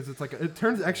 that's right. Because it's like it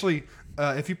turns actually.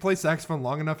 If you play saxophone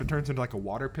long enough, it turns into like a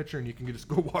water pitcher, and you can just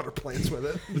go water plants with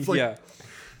it. It's like yeah.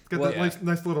 it's got Well, that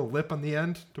nice little lip on the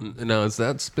end. Now, is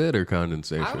that spit or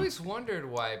condensation? I always wondered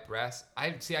why brass.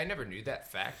 I never knew that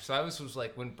fact. So I was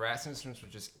like, when brass instruments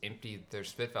would just empty their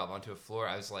spit valve onto a floor,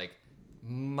 I was like,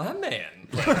 my man.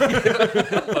 Like,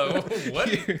 hello, what? But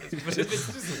if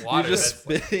it's just water, You're just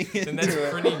that's, spitting then into that's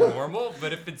it. pretty normal.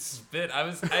 But if it's spit, I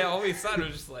always thought it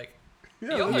was just like,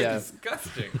 y'all Yeah. are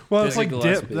disgusting. Well, it's Dizzy like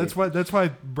dip. Gillespie. That's why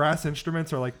brass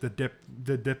instruments are like the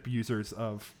dip users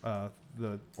of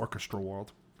the orchestral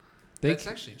world. They That's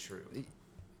actually true.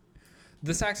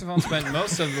 The saxophone spent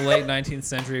most of the late 19th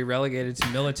century relegated to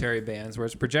military bands, where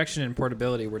its projection and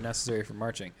portability were necessary for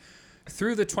marching.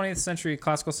 Through the 20th century,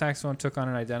 classical saxophone took on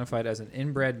and identified as an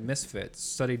inbred misfit,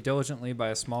 studied diligently by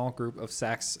a small group of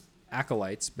sax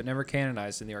acolytes, but never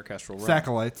canonized in the orchestral realm.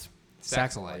 Sacolites.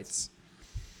 Saxolites.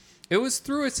 It was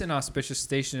through its inauspicious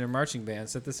station in marching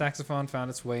bands that the saxophone found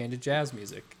its way into jazz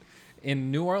music.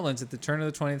 In New Orleans, at the turn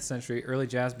of the 20th century, early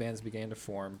jazz bands began to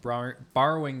form,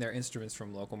 borrowing their instruments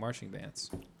from local marching bands.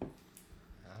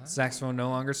 Saxophone no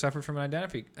longer suffered from an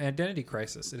identity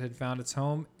crisis. It had found its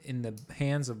home in the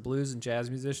hands of blues and jazz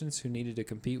musicians who needed to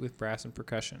compete with brass and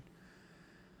percussion.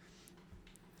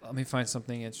 Let me find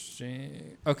something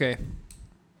interesting. Okay.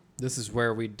 This is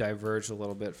where we diverge a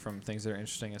little bit from things that are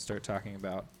interesting and start talking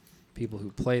about people who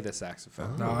play the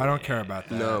saxophone. No, I don't care about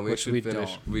that. No, we Which should we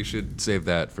finish. don't. We should save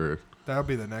that for That'll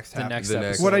be the next half. The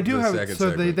next What I do the have, second so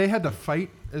segment. they had to fight,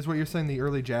 is what you're saying. The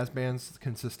early jazz bands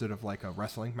consisted of like a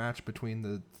wrestling match between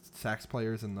the sax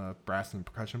players and the brass and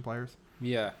percussion players.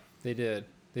 Yeah, they did.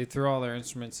 They threw all their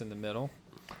instruments in the middle,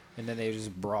 and then they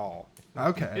just brawl.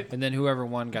 Okay. And then whoever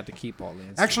won got to keep all the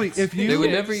instruments. Actually, if They you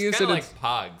would never use it Kind of as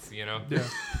like Pogs, you know?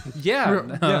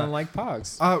 yeah, Yeah. like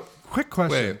Pogs. quick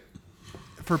question Wait.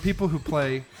 for people who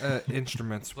play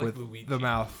instruments Like with Luigi. the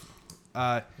mouth.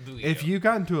 Luigi. If you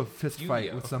got into a fist fight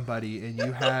Yu-Gi-Oh. with somebody and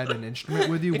you had an instrument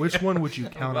with you, which one would you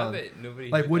count love on? it. Nobody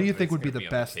Like, who what do you does think it's would be gonna the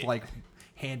on best, tape. like,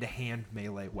 hand-to-hand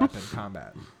melee weapon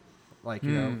combat? Like,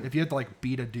 you know, if you had to like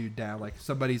beat a dude down, like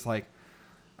somebody's like,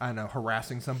 I don't know,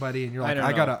 harassing somebody, and you're like, don't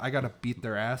I know. gotta beat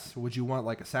their ass. Would you want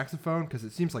like a saxophone? Because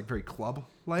it seems like very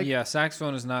club-like. Yeah,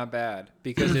 saxophone is not bad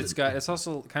because it's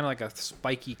also kind of like a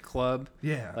spiky club,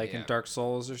 Yeah. like in Yeah. Dark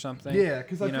Souls or something. Yeah,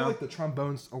 because I you feel know? like the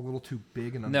trombone's a little too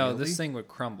big and No, unwieldy. this thing would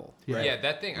crumble. Yeah. Yeah,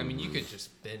 that thing. I mean, you could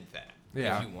just bend that.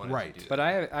 Yeah, if you wanted right. to do But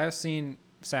that. I've seen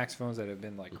saxophones that have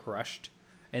been like crushed,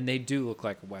 and they do look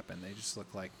like a weapon. They just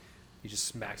look like you just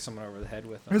smack someone over the head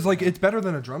with them. It's like it's better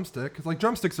than a drumstick. Because like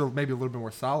drumsticks are maybe a little bit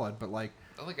more solid, but like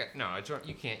You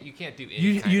can't do any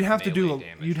you'd kind have of to do melee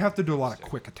damage you'd have to do a lot of with a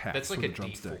quick attacks. That's like with a a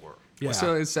drumstick. D4. Yeah.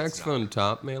 So is saxophone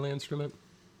top melee instrument?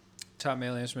 Top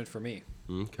melee instrument for me.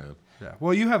 Okay. Yeah.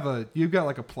 Well, you've got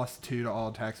like a +2 to all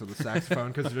attacks with the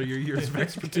saxophone because of your years of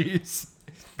expertise.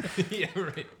 Yeah,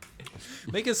 right.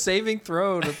 Make a saving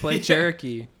throw to play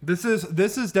Cherokee. This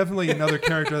is definitely another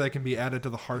character that can be added to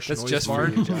the harsh That's noise just for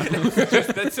bard. you, John.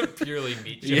 That's a purely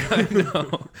meat joke. Yeah, I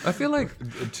know. I feel like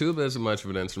a tuba isn't much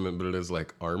of an instrument, but it is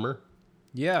like armor.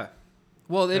 Yeah.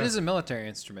 Well, it is a military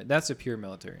instrument. That's a pure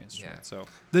military instrument. Yeah. So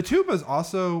The tubas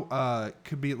also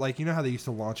could be like, you know how they used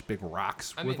to launch big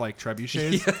rocks I with mean- like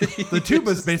trebuchets. The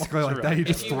tuba's basically like that. You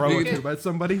just If you throw a look at- tuba at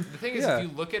somebody. The thing is, Yeah. if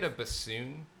you look at a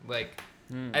bassoon, like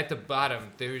at the bottom,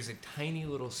 there's a tiny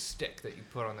little stick that you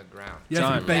put on the ground. Yeah,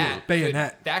 John, it's a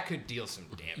bayonet. That could deal some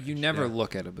damage. you never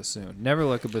look at a bassoon. Never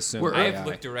look at a bassoon. We're- I eye have eye.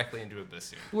 looked directly into a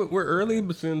bassoon. Were early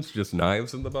bassoons just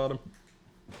knives at the bottom?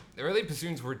 The early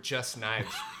bassoons were just knives.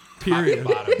 Period.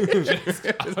 Top to bottom. Just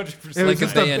 100%. It was, Like a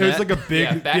just bayonet? it was like a big,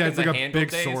 yeah, back yeah, in it's the like a handle big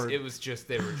days, sword. they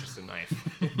were just a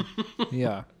knife.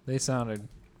 Yeah, they sounded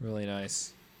really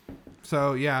nice.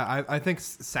 So yeah, I think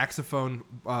saxophone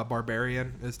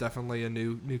barbarian is definitely a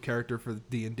new character for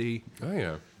D&D. Oh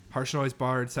yeah. Harsh noise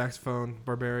bard, saxophone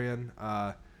barbarian.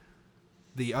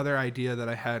 The other idea that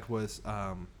I had was,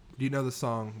 do you know the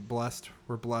song "Blessed"?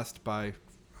 We're blessed by.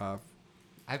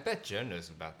 I bet Joe knows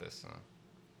about this song.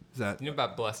 Is that You know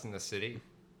about blessed in the city?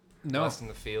 No, Blessed in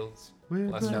the fields? We're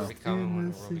Blessed where we blessed come in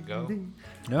and the where we go? city.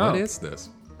 no. What is this?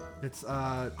 It's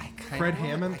Kinda Fred wanna-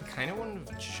 Hammond. I kind of want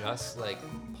to just like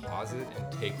pause it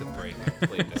and take the break and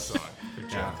play this song for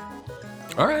Joe.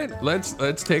 All right, let's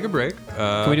take a break.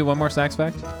 Can we do one more sax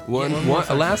fact?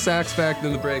 A last sax fact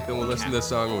in the break, then we'll listen to this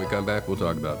song. When we come back, we'll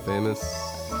talk about famous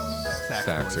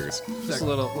saxers. Just a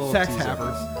little sax teaser.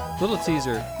 havers. Little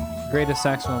teaser. Greatest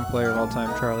saxophone player of all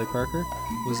time, Charlie Parker,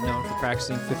 was known for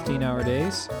practicing 15-hour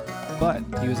days, but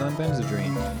he was on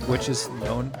Benzedrine, which is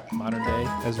known modern day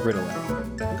as Ritalin.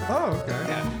 Oh,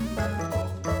 okay.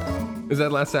 Is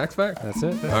that last sax fact? That's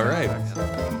it. All right.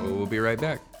 We'll be right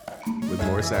back with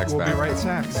more sax We'll fact. be right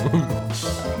sax.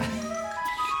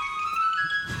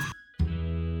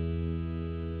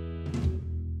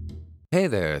 Hey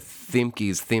there,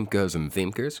 Themkies, Themkos, and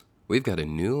Themkers. We've got a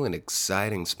new and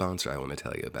exciting sponsor I want to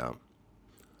tell you about.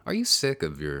 Are you sick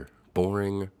of your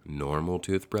boring, normal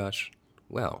toothbrush?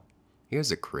 Well,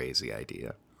 here's a crazy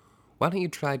idea. Why don't you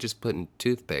try just putting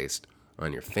toothpaste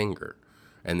on your finger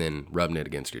and then rubbing it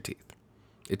against your teeth?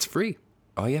 It's free.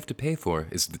 All you have to pay for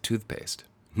is the toothpaste.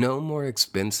 No more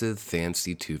expensive,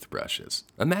 fancy toothbrushes.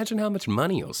 Imagine how much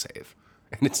money you'll save.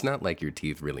 And it's not like your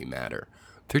teeth really matter.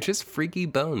 They're just freaky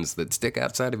bones that stick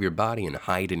outside of your body and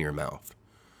hide in your mouth.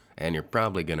 And you're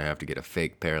probably going to have to get a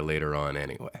fake pair later on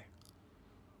anyway.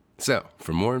 So,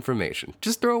 for more information,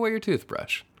 just throw away your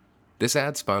toothbrush. This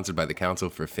ad's sponsored by the Council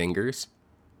for Fingers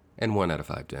and 1 out of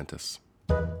 5 dentists.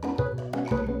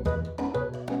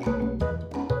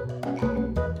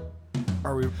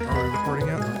 Are we recording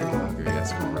yet?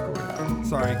 Yes, we're recording.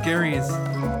 Sorry, Gary's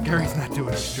not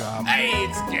doing his job. Hey,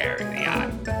 it's Gary the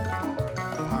Yacht.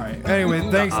 All right. Anyway,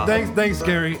 thanks,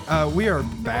 Gary. We are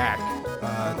back.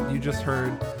 You just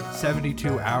heard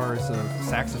 72 hours of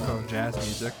saxophone jazz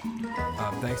music.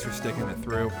 Thanks for sticking it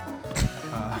through.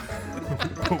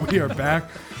 But we are back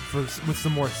with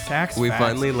some more sax. We facts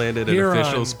finally landed an here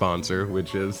official on- sponsor,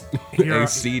 which is Here a on-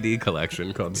 CD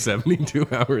collection called 72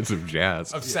 Hours of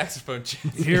Jazz. Of saxophone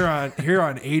jazz. here on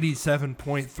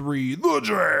 87.3 The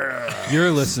Jazz.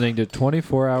 You're listening to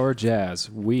 24-Hour Jazz.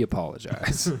 We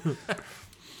apologize.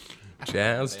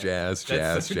 Jazz, jazz,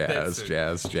 jazz, jazz,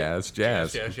 jazz, jazz,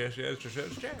 jazz. Jazz.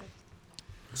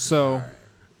 So,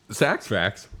 Sax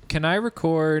facts. can I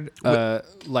record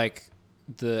like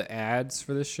the ads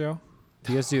for this show?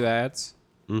 Do you guys do ads?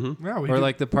 Yeah, we Or can-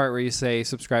 like the part where you say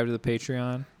subscribe to the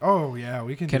Patreon? oh yeah,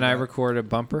 we can. Can do I that. record a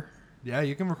bumper? Yeah,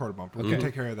 you can record a bumper. We can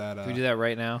take care of that. Can we do that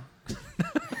right now?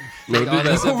 Maybe on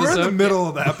this that's We're in the episode? middle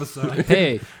of the episode.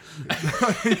 Hey,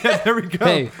 Yeah, there we go.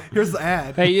 Hey. Here's the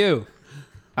ad. hey you.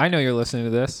 I know you're listening to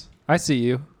this. I see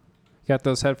you. Got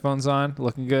those headphones on,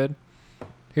 looking good.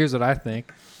 Here's what I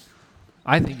think.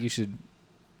 I think you should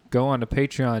go on to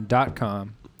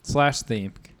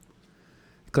patreon.com/theme.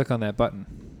 Click on that button.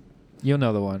 You'll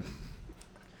know the one.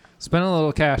 Spend a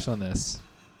little cash on this.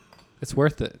 It's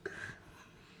worth it.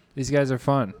 These guys are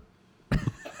fun.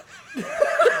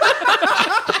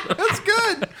 That's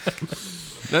good.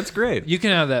 That's great. You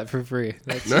can have that for free.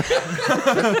 That's,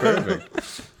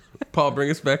 Perfect. Paul, bring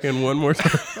us back in one more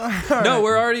time. no,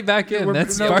 we're already back in.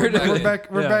 That's part of we're it.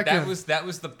 back. We're Yeah. back That in. was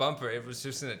the bumper. It was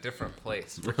just in a different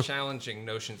place. We're challenging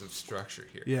notions of structure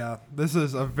here. Yeah, this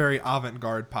is a very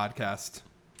avant-garde podcast.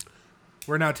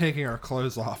 We're now taking our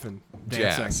clothes off and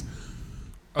dancing. Jazz.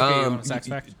 Okay, you want a sax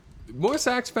fact? More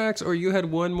sax facts, or you had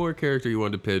one more character you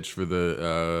wanted to pitch for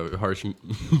the harsh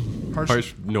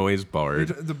noise bard.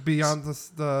 The beyond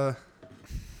the.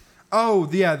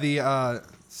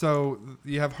 So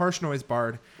you have harsh noise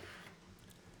bard.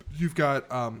 You've got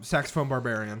saxophone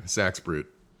barbarian. Sax brute.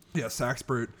 Yeah, sax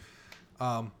brute.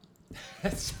 And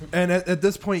at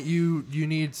this point, you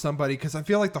need somebody, because I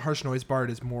feel like the harsh noise bard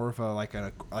is more of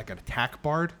an attack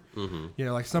bard. Mm-hmm. You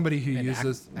know, like somebody who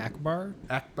uses Akbar?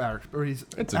 Akbar, or he's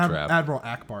It's a trap. Admiral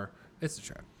Akbar. It's a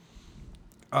trap.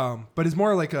 But it's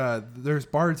more like there's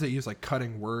bards that use like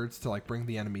cutting words to like bring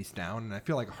the enemies down, and I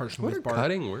feel like a harsh What noise are bard.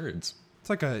 cutting words? It's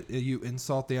like you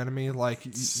insult the enemy, like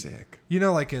Sick. you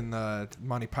know, like in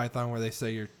Monty Python where they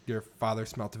say your father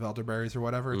smelt of elderberries or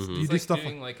whatever. It's, You It's do like stuff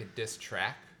doing like like a diss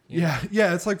track. you know?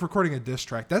 yeah, it's like recording a diss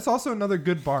track. That's also another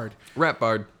good bard, Rap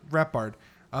bard. rap bard.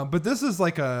 But this is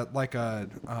like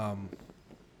I'm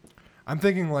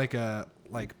thinking like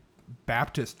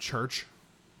Baptist church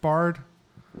bard,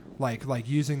 like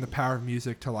using the power of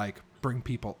music to like bring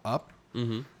people up.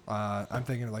 Mm-hmm. I'm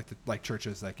thinking of like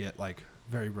churches that get like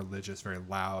very religious, very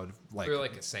loud, like Or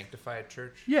like a sanctified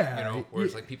church. Yeah, You know, where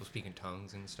it's yeah. like people speak in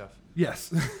tongues and stuff.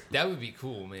 yes, That would be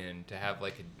cool, man, to have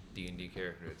like a D&D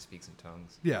character that speaks in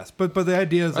tongues. yes. But the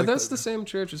idea is Are like those the same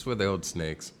church as where they hold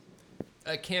snakes?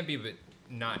 It can be, but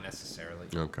not necessarily.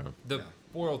 Okay. The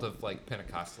world of like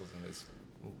Pentecostalism is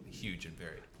huge and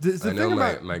varied. the I know thing my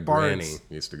about granny bards.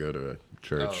 used to go to a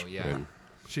church Oh, yeah. in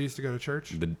She used to go to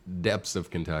church. the depths of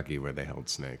Kentucky where they held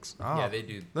snakes. Oh. Yeah, they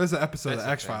do. There's an episode That's of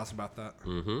the X Files about that.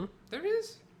 There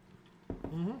is.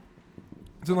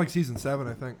 It's in like season 7,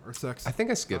 I think, or 6. I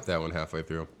think I skipped that one halfway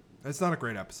through. It's not a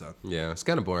great episode. Yeah, it's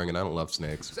kind of boring, and I don't love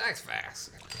snakes. Sax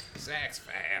facts. Sax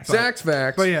facts. Sax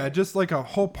facts. But yeah, just like a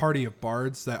whole party of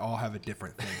bards that all have a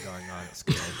different thing going on. It's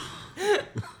good.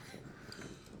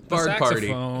 Bard party.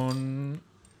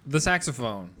 The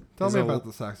saxophone. Tell is me a- about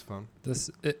the saxophone.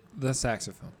 The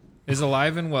saxophone is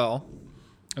alive and well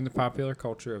in the popular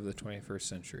culture of the 21st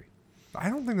century. I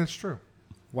don't think that's true.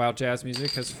 While jazz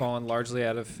music has fallen largely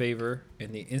out of favor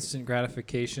in the instant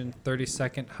gratification,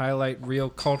 30-second highlight reel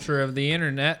culture of the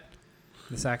internet,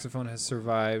 the saxophone has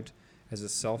survived as a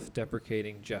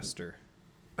self-deprecating jester.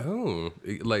 Oh,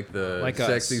 like the Like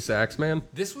sexy us. sax man?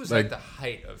 This was Like- at the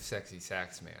height of Sexy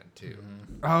Sax Man, too.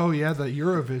 Oh yeah, the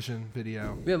Eurovision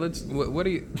video. Yeah, let's. What do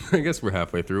you. I guess we're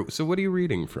halfway through. So, what are you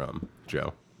reading from,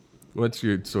 Joe? What's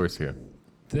your source here?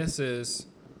 This is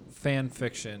fan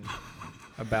fiction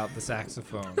about the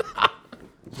saxophone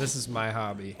This is my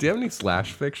hobby. Do you have any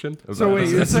slash fiction? So wait,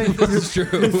 you're saying That's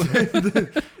true.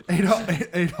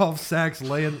 Adolf Sachs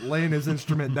laying his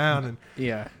instrument down and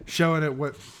Yeah. showing it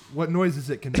what noises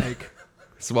it can make.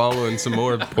 swallowing some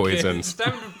more It's poisons?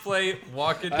 time to play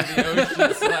Walk into the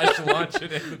Ocean / Launch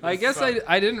It into the I guess Sun.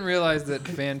 I didn't realize that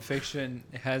fan fiction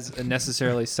has a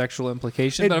necessarily sexual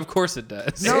implication, but of course it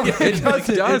does. No, it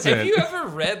doesn't. doesn't. Have you ever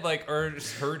read or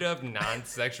heard of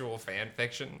non-sexual fan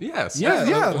fiction? Yes.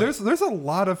 Yeah. There's a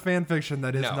lot of fan fiction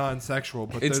that is No. non-sexual,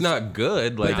 but It's there's- not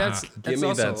good. Like, that's give me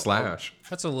also that slash.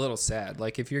 That's a little sad.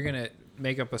 Like if you're gonna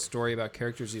make up a story about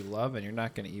characters you love, and you're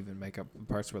not gonna even make up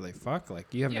parts where they fuck,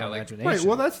 like you have Yeah, no like- imagination. Right.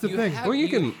 Well, that's the You thing. have, Well, you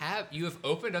can- you have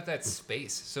opened up that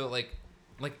space, so like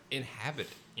inhabit,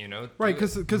 Right, Do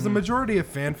it. because the majority of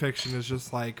fan fiction is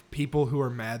just like people who are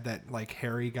mad that like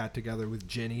Harry got together with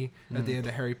Ginny at the end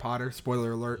of Harry Potter.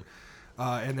 Spoiler alert.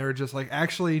 And they were just like,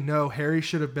 actually, no, Harry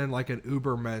should have been like an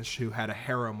Ubermensch who had a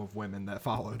harem of women that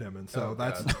followed him. And so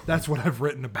that's what I've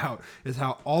written about, is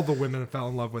how all the women fell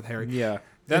in love with Harry. Yeah,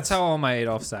 that's how all my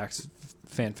Adolf Sachs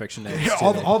fan fiction is. Yeah,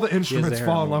 today. all the He has a instruments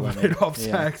fall in harem love of with women. Adolf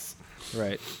Yeah. Sachs.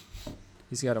 Right.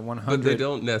 He's got a 100. But they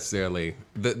don't necessarily.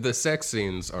 The sex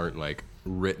scenes aren't like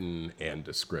written and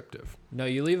descriptive. No,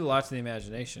 you leave a lot to the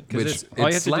imagination. Which- Because all you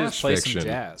have it's to do is slash play fiction. some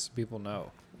jazz. People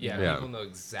know. Yeah. People know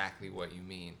exactly what you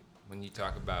mean when you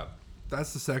talk about.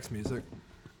 That's the sex music.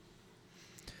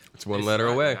 It's one It's letter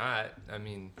not away. Not, I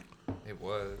mean, it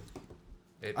was.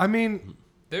 I mean,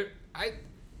 I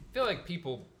feel like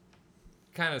people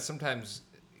kind of sometimes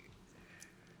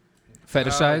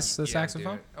Fetishize the yeah,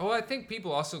 saxophone? dude. Oh, I think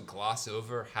people also gloss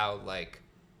over how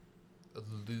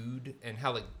lewd and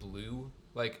how blue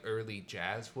early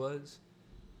jazz was,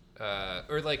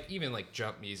 or even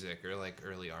jump music or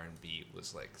early R&B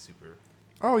was super.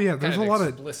 oh yeah, there's kind a lot of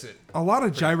explicit.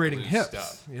 gyrating blue hips.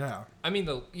 stuff. Yeah. I mean,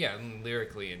 and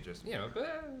lyrically and just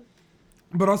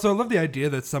But also, I love the idea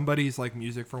that somebody's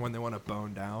music for when they want to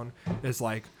bone down is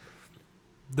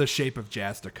the shape of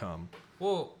jazz to come.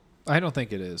 well, I don't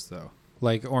think it is, though.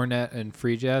 Like Ornette and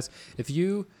free jazz, if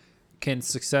you can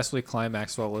successfully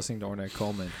climax while listening to Ornette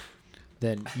Coleman,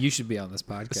 then you should be on this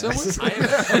podcast. So what's- I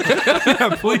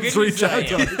am, Please reach out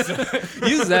to us.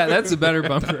 Use that. That's a better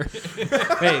bumper.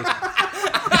 Hey,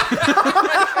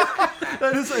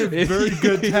 That is a very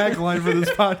good tagline for this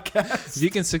podcast. if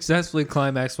you can successfully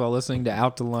climax while listening to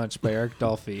Out to Lunch by Eric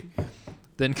Dolphy,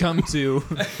 then come to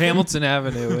Hamilton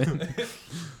Avenue.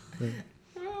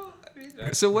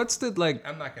 So what's the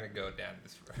I'm not gonna go down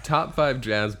this road. top 5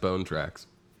 jazz bone tracks?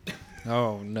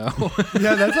 Oh, no.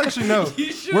 Yeah, that's actually no.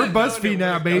 You should've We're known BuzzFeed it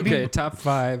now, would- baby. Okay, top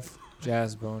 5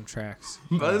 jazz bone tracks.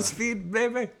 BuzzFeed,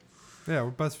 baby. Yeah,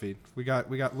 we're BuzzFeed. We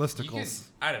got You could, listicles.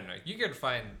 I don't know. You could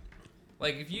find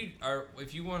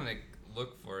if you want to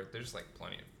look for it, there's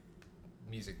plenty of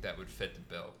music that would fit the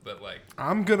bill. But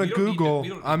I'm gonna we don't need to- Google. we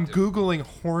don't I'm need to- googling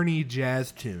horny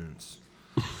jazz tunes,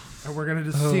 and we're gonna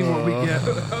just see what we get.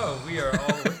 oh, we are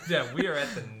all we are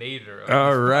at the nadir. Of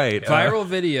All this right. Viral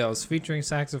videos featuring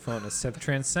saxophonists have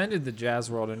transcended the jazz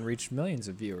world and reached millions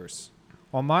of viewers.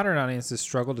 While modern audiences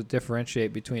struggle to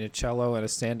differentiate between a cello and a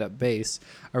stand-up bass,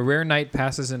 a rare night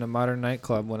passes in a modern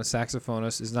nightclub when a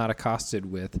saxophonist is not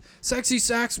accosted with, "Sexy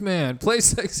sax man, play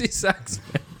sexy sax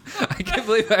man." I can't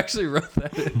believe I actually wrote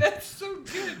that. That's so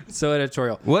good. So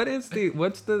editorial. What's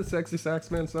the Sexy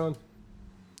Saxman song?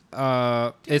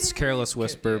 It's Careless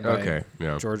Whisper by Okay,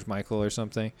 yeah. George Michael or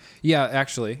something. Yeah,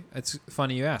 actually, it's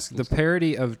funny you ask. The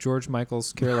parody of George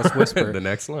Michael's Careless Whisper The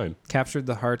next line. captured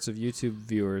the hearts of YouTube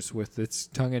viewers with its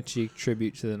tongue-in-cheek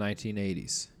tribute to the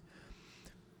 1980s.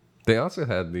 They also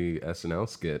had the SNL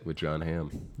skit with John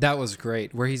Hamm. That was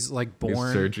great, where he's born in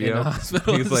Sergio. a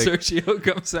hospital He's and Sergio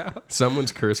comes out.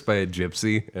 Someone's cursed by a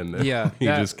gypsy, and then Yeah, he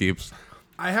that- just keeps.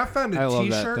 I have found I a love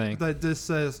that T-shirt thing. that just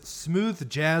says "Smooth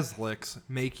jazz licks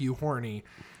make you horny,"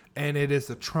 and it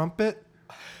is a trumpet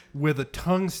with a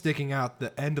tongue sticking out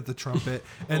the end of the trumpet,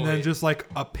 and then wait. just a Let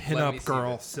me pinup see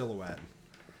girl this. silhouette.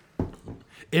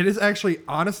 It is actually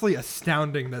honestly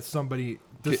astounding that somebody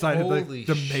decided Holy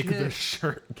to make shit. this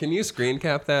shirt. Can you screen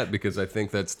cap that? Because I think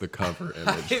that's the cover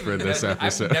image for this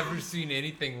episode. I've never seen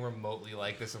anything remotely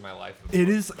like this in my life. Before. It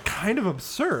is kind of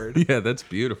absurd. Yeah, that's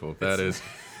beautiful. That is.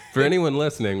 For anyone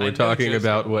listening, I we're know talking just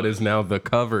about how what it is now the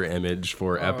cover image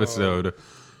for episode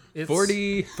It's,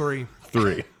 43.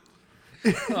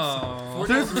 Aw.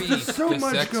 There's so The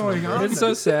much sex going number. on. It's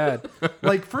so sad.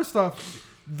 Like, first off,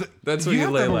 That's what you you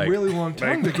have lay to have like. a really long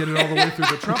tongue to get it all the way through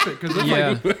the trumpet because it's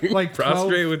Yeah. like 12,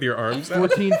 Prostrate with your arms out.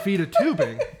 14 feet of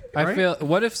tubing. I right? feel.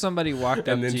 What if somebody walked up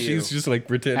And then to she's you? just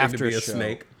pretending after to be a a show.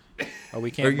 snake. Oh,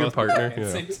 we can't. Or your both be partner, talking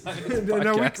at the yeah. same time in this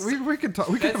No, podcast. we can talk.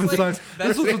 We can That's have a like, sign. that's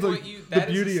This was like the, what you, the that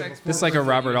is beauty a of sex This is like a that you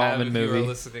Robert have Altman if you were movie.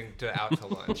 listening to Out to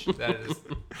Lunch. That is.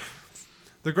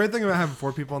 the great thing about having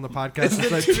 4 people on the podcast is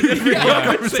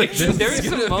that There was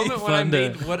a moment when I fun to-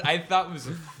 made what I thought was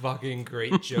a fucking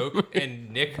great joke,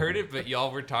 and Nick heard it, but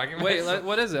y'all were talking about Wait, it.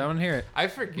 what is it? I want to hear it. I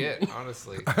forget,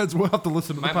 honestly. we'll have to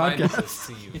listen to the My mind is a podcast.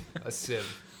 sieve, a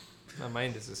sieve. My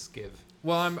mind is a skiv.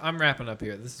 Well, I'm wrapping up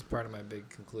here. This is part of my big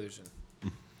conclusion.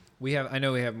 I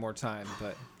know we have more time,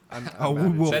 but I'm Oh,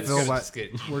 about we'll it. That's fill gonna that. just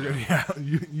get We're gonna, yeah,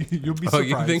 you'll be Oh, surprised.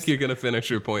 you think you're gonna finish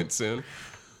your point soon?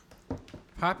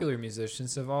 Popular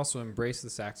musicians have also embraced the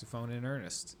saxophone in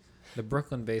earnest. The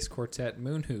Brooklyn-based quartet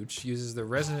Moonhooch uses the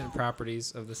resonant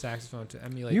properties of the saxophone to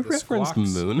emulate You the referenced squawks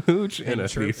Moonhooch in and a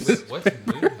chirps thesis. What's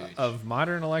Moonhooch? of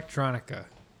modern electronica.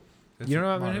 You don't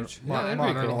know about modern, Moonhooch? Yeah, that'd be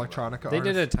modern cool. electronica. They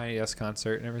did a artist. Tiny Desk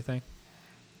concert and everything.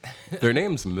 Their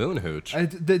name's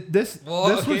Moonhooch. This Well,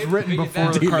 this okay, was written maybe before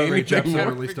that's- the Do you Carly need Rae me to Jepsen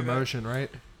more? released Emotion, right?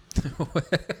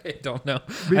 I don't know.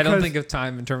 I Because- don't think of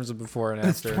time in terms of before and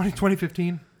It's after.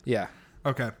 2015. Yeah.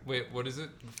 Okay. Wait, what is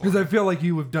it? Because I feel like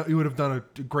you would have done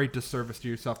a great disservice to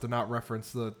yourself to not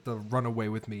reference the "Run Away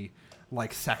with Me"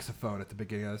 like saxophone at the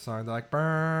beginning of the song. They're like,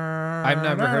 "Burn." I've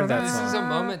never heard that This song. is a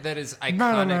moment that is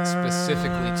iconic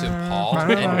specifically to Paul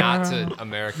and not to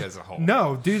America as a whole.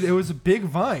 No, dude, it was a big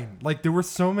vine. Like there were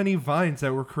so many vines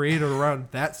that were created around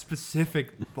that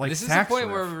specific like. This is the sax point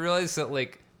riff. where we realized that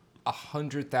like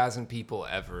 100,000 people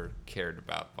ever cared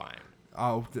about Vine.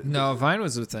 Oh No, Vine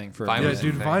was a thing for a Vine yeah, was minute.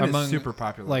 a dude, thing. Vine Among, is super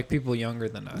popular. like people younger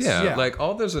than us. Yeah, Yeah. like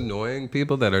all those annoying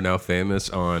people that are now famous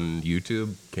on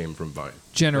YouTube came from Vine.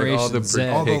 Generation like all the Z.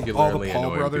 All the particularly Paul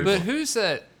annoying brothers. people. But who's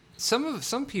that?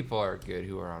 Some people are good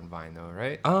who are on Vine though,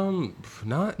 right?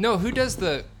 Not. No, who does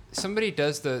the? Somebody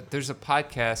does the. There's a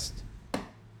podcast.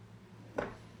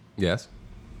 Yes.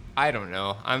 I don't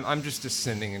know. I'm just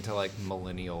descending into like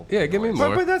millennial. Yeah, give me noise.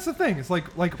 more. but that's the thing. It's like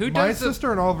Who my does the-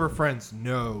 sister and all of her friends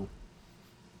know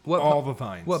What all the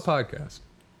vines. What podcast?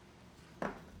 Do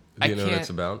I you know what can't- it's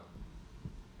about?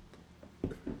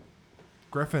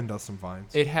 Griffin does some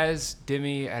vines. It has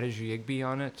Demi Adejuyigbe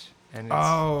on it, and it's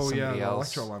Oh yeah, somebody the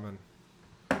else. Electro Lemon.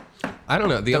 I don't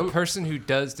know. The person who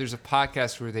does there's a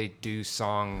podcast where they do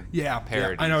song Yeah,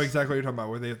 parodies. I know exactly what you're talking about.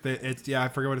 Where they it's I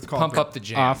forget what it's called. Pump but- Up the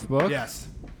Jam. Off book. Yes,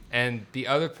 And the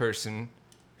other person,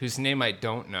 whose name I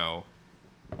don't know,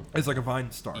 it's like a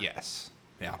Vine star. yes.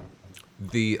 yeah.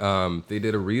 they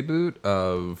did a reboot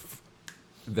of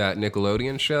that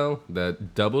Nickelodeon show,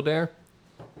 that Double Dare,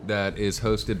 that is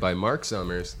hosted by Mark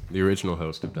Summers, the original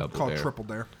host of Double Called Dare. Triple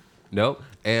Dare. Nope,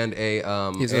 and He's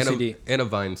and OCD. a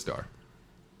Vine star.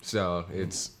 So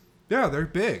it's Yeah, they're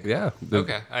big. yeah.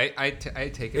 Okay, I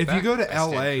take it If back. you go to I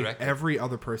stand LA, corrected. every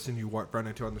other person you run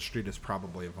into on the street is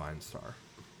probably a Vine star.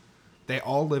 They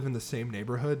all live in the same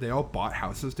neighborhood. They all bought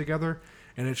houses together,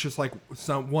 and it's just like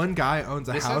one guy owns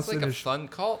a This house sounds like and a is fun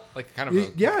cult, like kind of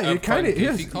a yeah, a it kind of fun,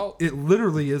 goofy is. Cult. It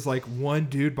literally is like one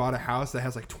dude bought a house that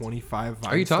has like 25 Vine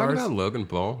Are you talking stars. about Logan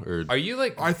Paul or Are you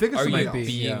like? I think it's are you somebody else.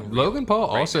 being Yeah. real Logan Paul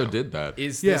right also now? did that.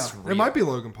 Is Yeah, this real? it might be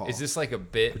Logan Paul. Is this like a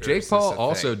bit? or Jake is this Paul a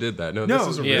also thing? did that. No, no, this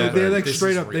is a yeah, real they thing. like This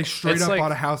straight is up. They real. straight It's up like-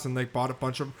 bought a house and they bought a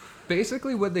bunch of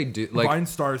Basically what they do, like Vine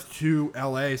stars to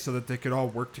LA so that they could all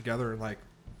work together and like.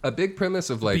 a big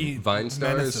premise of like Be Vine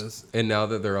stars, menaces. and now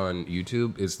that they're on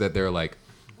YouTube, is that they're like,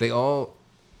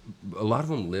 a lot of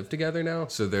them live together now,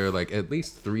 so they're like at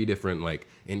least 3 different like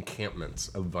encampments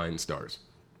of Vine stars,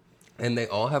 and they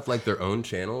all have like their own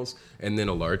channels, and then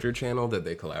a larger channel that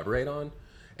they collaborate on,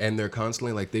 and they're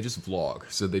constantly like they just vlog,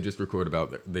 so they just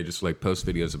they just like post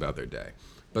videos about their day,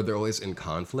 but they're always in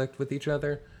conflict with each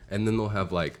other, and then they'll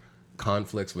have like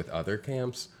conflicts with other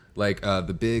camps. Like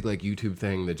the big like YouTube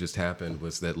thing that just happened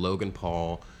was that Logan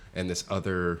Paul and this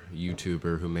other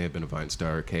YouTuber who may have been a Vine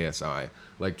star, KSI,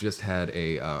 like just had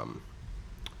a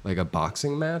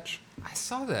boxing match, I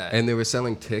saw that. and they were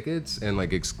selling tickets and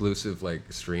like exclusive like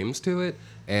streams to it,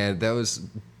 and that was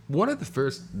one of the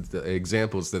first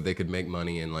examples that they could make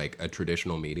money in like a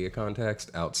traditional media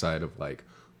context outside of like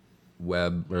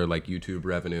web or like YouTube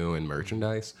revenue and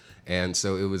merchandise. And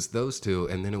so it was those two,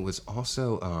 and then it was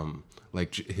also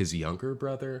like his younger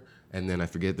brother, and then I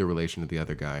forget the relation to the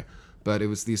other guy, but it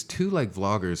was these 2 like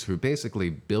vloggers who were basically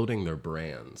building their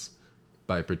brands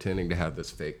by pretending to have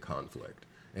this fake conflict,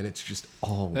 and it's just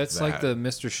all That's that. like the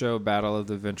Mr. Show battle of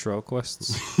the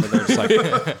ventriloquists. Where they're just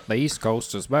like, the East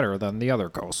Coast is better than the other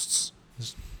coasts.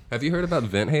 Have you heard about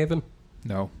Vent Haven?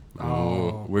 No.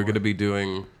 Oh, We're gonna be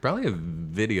doing probably a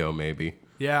video maybe.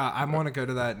 Yeah, I want to go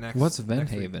to that next. What's Vent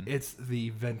next week. Haven? It's the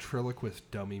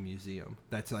ventriloquist dummy museum.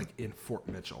 That's like in Fort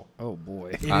Mitchell. Oh boy.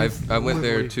 It is I went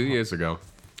there literally- 2 years ago.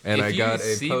 And If I you got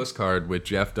see- a postcard with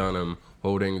Jeff Dunham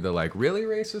holding the like really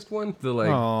racist one, the like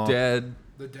Aw. dead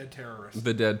The dead terrorist.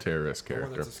 the dead terrorist The one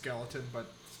character. that's a skeleton, but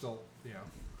still,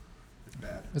 it's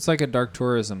bad. It's like a dark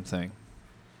tourism thing.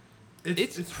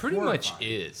 It's pretty much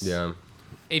horrifying. is. Yeah.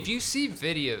 If you see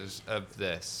videos of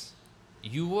this,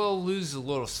 you will lose a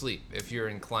little sleep if you're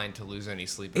inclined to lose any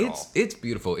sleep at all. It's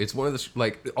beautiful. It's one of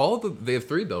the they have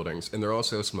 3 buildings and they're all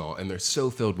so small and they're so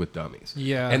filled with dummies.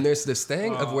 Yeah. And there's this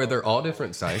thing of where they're all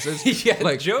different sizes. Yeah,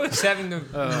 like Joe is having the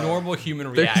normal human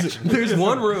reaction. there's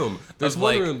one room. There's Of,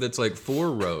 one like- room that's like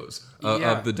 4 rows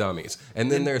Yeah. of the dummies,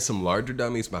 and then there's some larger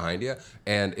dummies behind you.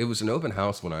 And it was an open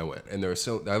house when I went, and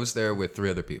I was there with 3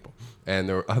 other people, and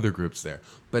there were other groups there.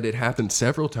 But it happened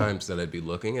several times that I'd be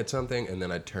looking at something, and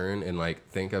then I'd turn and like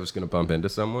think I was gonna bump into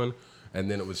someone. And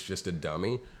then it was just a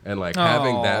dummy, and like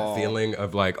having that Aw. feeling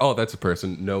of like, oh, that's a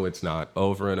person. No, it's not.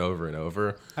 Over and over and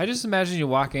over. I just imagine you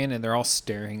walk in and they're all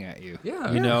staring at you.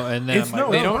 Yeah. You know, and then It's I'm like,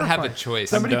 no- They it's don't have a horrifying. choice.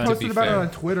 Somebody done. To posted be about it fair. on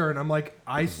Twitter, and I'm like,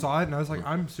 I saw it, and I was like,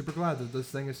 I'm super glad that this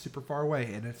thing is super far away,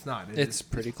 and it's not. it's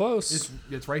pretty close.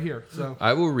 It's right here. So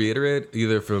I will reiterate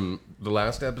either from the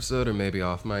last episode or maybe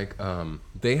off mic.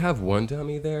 They have one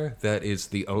dummy there that is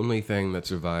the only thing that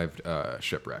survived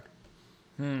shipwreck.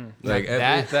 Like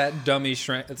That dummy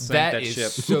sank that that is ship.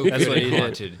 so That's good what he and did.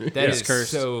 haunted. That It's is cursed.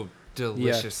 so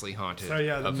deliciously haunted. So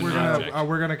yeah, of we're an gonna object.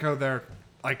 we're gonna go there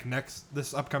like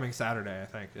this upcoming Saturday. I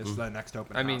think is the next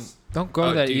open I mean, house. Don't go to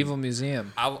Oh, that dude. evil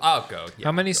museum. I'll go. Yeah.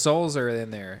 How many souls are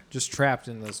in there, just trapped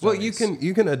in those? well, dummies?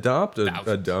 you can adopt a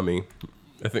Thousands. dummy.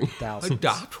 I think. Thousands.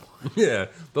 adopt one? Yeah,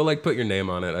 they'll like put your name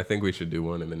on it. I think we should do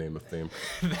one in the name of theme.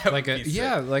 like a be sick.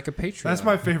 yeah, like a Patreon. That's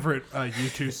my favorite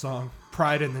U2 song,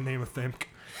 "Pride in the Name of Think."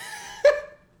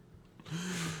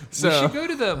 So, we should go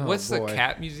to the what's boy. the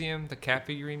cat museum? The cat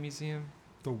figurine museum.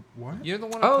 The what? You know the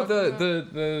one? oh, I'm talking about?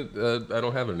 the I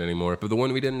don't have it anymore, but the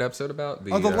one we did an episode about.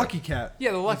 Oh, the Lucky Cat.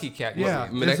 Yeah, the lucky cat. Yeah,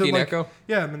 museum. Maneki Is it like- Neko?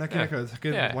 Yeah, Maneki Yeah. Neko. It's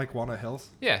good, Yeah. like Walnut Hills.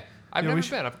 Yeah, I've Yeah, never we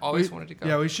should- been. I've always we- wanted to go.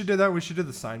 Yeah, we should do that. We should do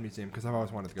the Sign Museum because I've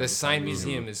always wanted to go. the to sign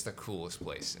museum is the coolest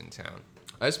place in town.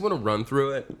 I just want to run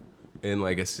through it in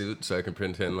like a suit so I can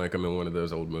pretend like I'm in one of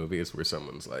those old movies where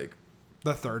someone's like,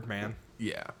 The Third Man.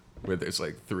 yeah, where there's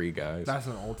like 3 guys. That's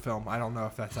an old film. I don't know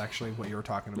if that's actually what you were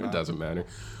talking about. It doesn't matter.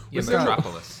 Yeah, got-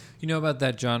 Metropolis. You know about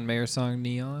that John Mayer song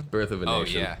 "Neon"? Birth of a Oh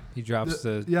Nation. yeah, He drops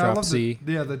the Yeah, I drop love C.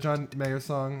 the John Mayer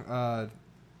song.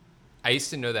 I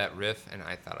used to know that riff, and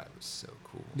I thought it was so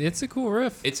cool. It's a cool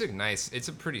riff. It's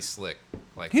a pretty slick.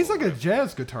 Like He's little like a riff.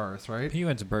 jazz guitarist, right? He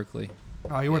went to Berkeley.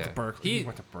 Oh, he went Yeah. to Berkeley. He He-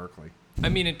 went to Berkeley. I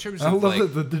mean, in terms I of love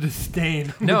like. the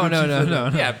disdain. No, with no, which no, he said no,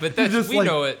 it. no. Yeah, but that's just we like-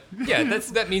 know it. Yeah,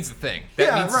 that means the thing. That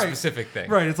Yeah, means right. a specific thing.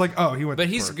 Right, it's like, oh, he went But to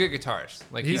he's a Berkeley. good guitarist.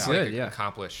 Like He's he's good, like yeah.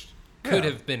 accomplished. Could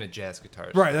Yeah. have been a jazz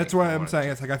guitarist. Right, I that's think, why if he I'm wanted saying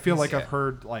to. it's like I feel like Yeah. I've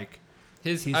heard like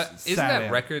His he's isn't sat that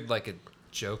in. record like a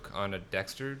joke on a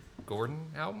Dexter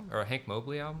Gordon album or a Hank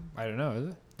Mobley album? I don't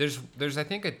know. Is it? There's I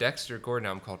think a Dexter Gordon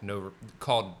album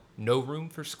called No Room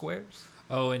for Squares.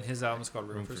 Oh, and his album's called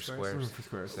Room for Squares. Room for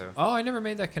Squares. So Oh, I never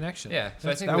made that connection. yeah, so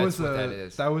I think that that's was what a- that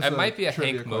is. that was it a might be a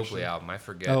trivia Hank Mobley question. album. I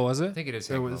forget. Oh, was I it? think it is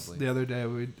It Hank was Mobley. the other day.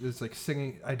 It was like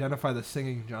singing, identify the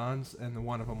singing Johns, and the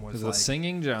one of them was It was like the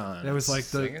Singing John. it was like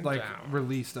the Singing like John.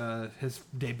 released his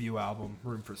debut album,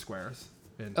 Room for Squares,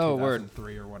 in Oh, word.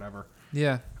 2003 or whatever.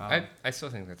 Yeah. I still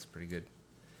think that's pretty good.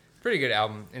 Pretty good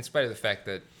album, in spite of the fact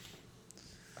that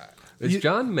Is You-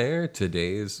 John Mayer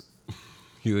today's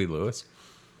Huey Lewis?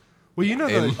 Well, you know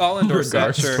In the I'll endorse that.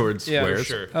 regards Sure. towards Yeah, squares?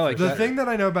 sure. I like the that. thing that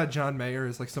I know about John Mayer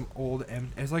is like some old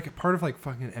it's like a part of like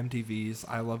fucking MTV's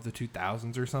I Love the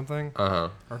 2000s or something, Uh-huh.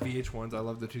 or VH1's I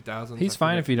Love the 2000s. He's I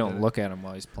fine forget if you who don't did it. look at him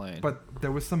while he's playing. But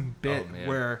there was some bit man.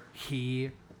 where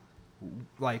he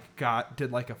like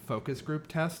did like a focus group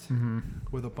test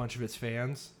with a bunch of his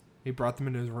fans. He brought them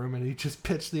into his room and he just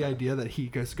pitched the idea that he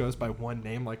just goes by one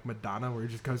name like Madonna, where he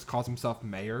just calls himself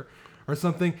Mayor or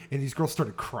something, and these girls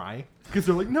started crying because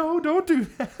they're like, "No, don't do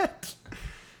that."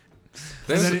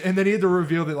 And then he had to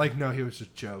reveal that like, no, he was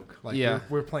just a joke. Like, Yeah.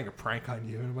 we're playing a prank on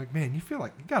you, and I'm like, man, you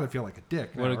gotta feel like a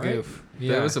dick. what now, a right? goof.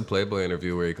 There Yeah. was a Playboy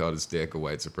interview where he called his dick a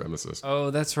white supremacist. Oh,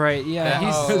 that's right. Yeah.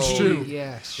 That's true.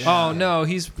 Yeah. Oh no,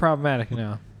 he's problematic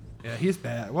now. Yeah, he's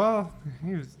bad. Well,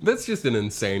 he was. That's just an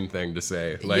insane thing to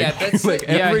say. Like, yeah, that's like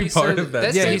yeah, every he part said, of that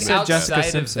that's Yeah, he like statement. said Jessica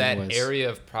outside Simpson of that was- area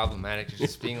of problematic,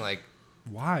 just being like,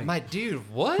 Why? my dude,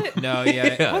 what? No,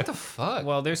 yeah. What the fuck?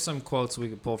 Well, there's some quotes we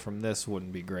could pull from this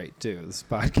wouldn't be great too. This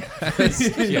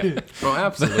podcast. yeah. Oh,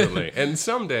 absolutely. And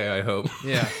someday, I hope,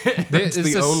 Yeah. it's It's the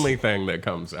this- only thing that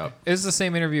comes up. It's the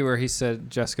same interview where he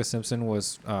said Jessica Simpson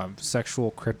was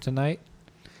sexual kryptonite,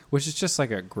 which is just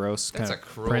like a gross That's kind a of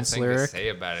cruel Prince thing lyric. to say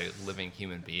about a living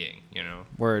human being, you know?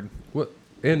 Word. What?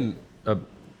 In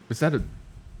is that a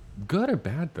good or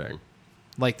bad thing?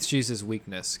 Like she's his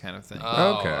weakness, kind of thing.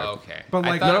 Okay. But,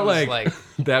 like, I thought not it was like, like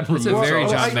that. It's a very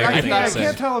removes- John I, Mayer I, thing can't, I to say.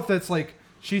 can't tell if that's like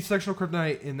she's sexual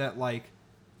kryptonite in that like.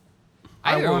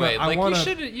 either way. I Like wanna-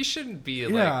 you shouldn't be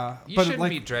like Yeah, you but, shouldn't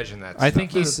like, be dredging that. I stuff.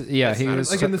 think he's That's he not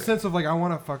was Like in the appropriate. sense of like I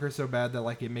want to fuck her so bad that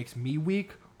like it makes me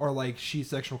weak, or like she's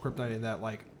sexual kryptonite in that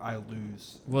like I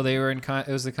lose. well. They were in it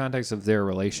was the context of their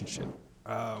relationship.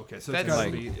 Oh, okay. So That's it's gotta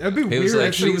like- be. It'd be He weird was like,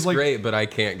 if she she's like. great, but I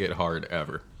can't get hard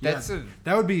ever. That's yeah, a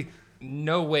that would be.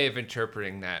 no way of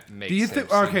interpreting that makes. Do you him think?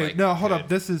 seem Okay, like no, hold good. up.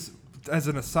 This is as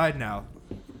an aside now.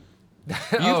 You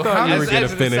thought you were going to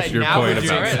finish your point would you-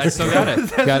 about all right, that. I still got it.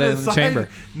 As Got an it in the aside chamber.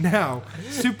 Now,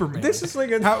 Superman. This is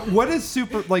like a- what is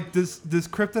super like? Does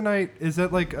kryptonite is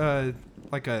that like a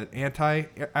anti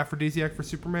aphrodisiac for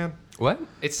Superman? What?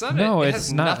 It's not. No, it it's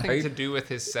has not. nothing to do with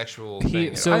his sexual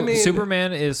thing. So I mean-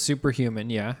 Superman is superhuman,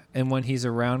 yeah, and when he's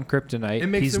around It kryptonite,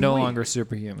 makes he's him no weak. longer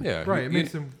superhuman. Yeah. Right. It You-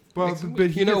 makes him. Well, makes him but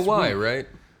he You know gets why, weak. right?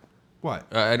 What?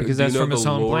 Because do you that's know from the his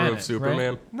own lore planet, of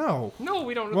Superman. No. No,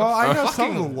 we don't know. Well, the I know some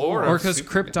fucking of the lore. Or of because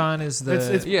Superman. Krypton is the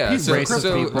It's- Yeah, He's so, racist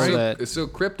so, people so, that- so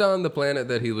Krypton, the planet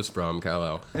that he was from,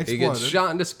 Kal-El, he gets Exploded.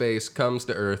 shot into space, comes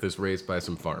to Earth, is raised by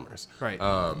some farmers. Right.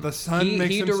 The sun he,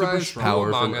 makes he him super derives strong. power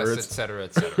Among from Us, Earth's, etc.,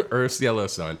 etc. Earth's yellow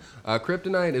sun.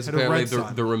 Kryptonite is And a apparently red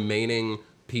sun. the remaining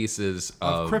pieces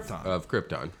Of of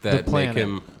Krypton. that make planet.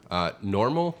 him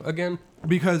normal again.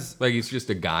 Because Like he's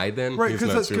just a guy then. right, he's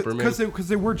not Superman. because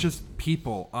they were just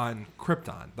people on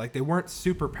Krypton. Like they weren't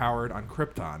super powered on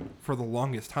Krypton for the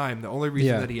longest time. The only reason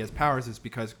Yeah. that he has powers is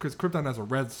because Krypton has a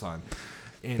red sun.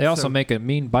 And They also so- make a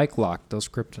mean bike lock. Those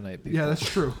kryptonite people. Yeah, that's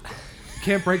true.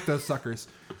 Can't break those suckers.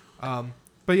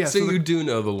 But yeah, so the- you do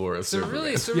know the lore of So Superman.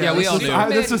 really, so Yeah, really we all do. Superman,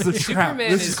 This is a trap.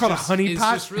 Superman This is called a just, honey is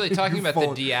pot. just really talking You're about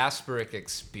full the of- diasporic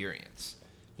experience.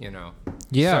 You know.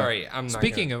 Yeah. Sorry, I'm not.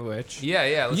 Speaking of which,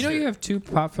 Yeah. Let's you know do you it. have 2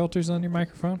 pop filters on your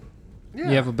microphone. Yeah.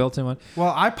 You have a built-in one.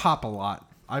 Well, I pop a lot.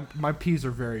 My peas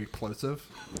are very plosive.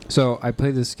 So I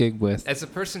played this gig with. As a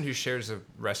person who shares a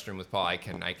restroom with Paul, I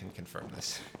can confirm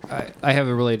this. I have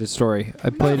a related story.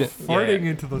 I played it. Farting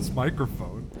into this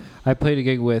microphone. I played a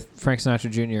gig with Frank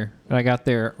Sinatra Jr. and I got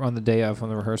there on the day of from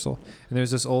the rehearsal, and there's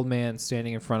this old man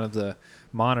standing in front of the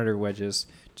monitor wedges,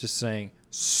 just saying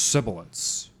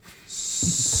sibilance,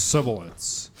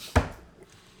 sibilance,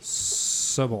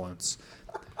 sibilance,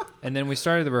 and then we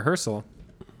started the rehearsal,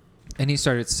 and he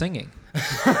started singing.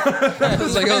 I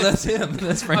was like, "Oh, that's him.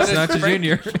 That's Frank that's Sinatra Frank.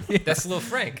 Jr." That's little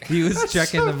Frank. He was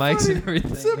checking the mics and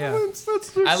everything. Yeah. Sibilance,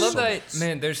 that's just I love so- that,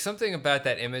 man. There's something about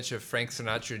that image of Frank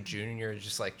Sinatra Jr.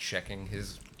 just like checking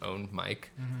his own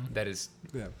mic that is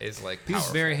Yeah. like He's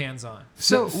powerful. very hands-on.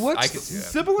 So I what's could see that.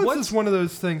 Sibilance is one of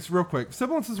those things, real quick.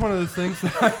 Sibilance is one of those things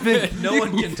that I think No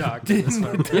one can talk to this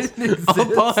one. didn't exist. all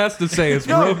Paul has to say is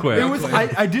real quick. It was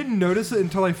I didn't notice it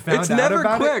until I found It's out never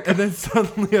about quick. it, and then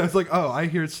suddenly I was like, "Oh, I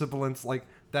hear sibilance like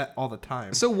that all the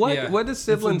time." So what Yeah. what does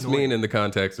sibilance annoying. mean in the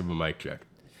context of a mic check?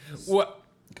 What?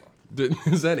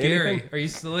 Is that Gary, anything? are you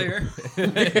still here?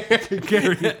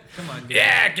 Gary, Come on, Gary.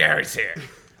 Yeah, Gary's here.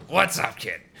 What's up,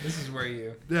 kid? This is where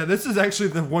you. yeah, this is actually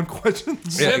the one question.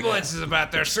 Sibilance is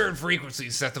about their certain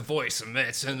frequencies that the voice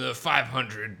emits in the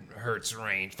 500 hertz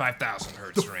range, 5,000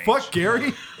 hertz range. Fuck,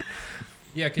 Gary,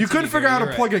 Yeah, you couldn't figure out how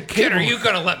to plug a Kid, cable. are you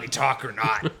gonna let me talk or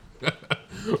not?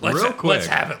 Real quick.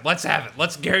 Let's have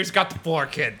it. Gary's got the floor,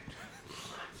 kid.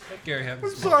 Let Gary have I'm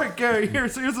this. sorry, Gary.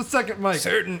 Here's a second mic.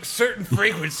 Certain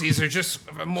frequencies are just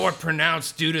more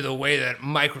pronounced due to the way that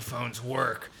microphones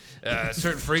work.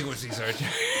 Certain frequencies are.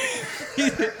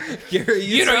 Gary,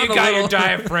 You know, you got your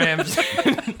diaphragms.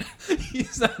 You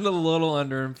sound a little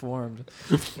underinformed.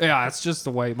 Yeah, it's just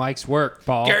the way mics work,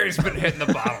 Paul. Gary's been hitting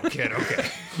the bottle, kid. Okay.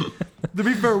 To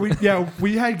be fair,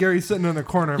 we had Gary sitting in the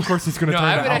corner. Of course, he's going to No, turn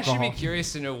I to would alcohol. actually be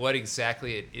curious to know what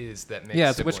exactly it is that makes Yeah,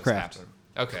 it's sibilance witchcraft. happen.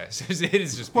 Okay, so it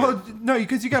is just Well, no,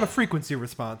 because you got a frequency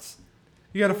response.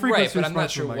 You got a frequency right, but I'm not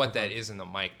response sure from the what that microphone. is in the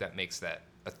mic that makes that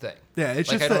a thing. Yeah, it's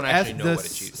Like, just I don't that actually as know the what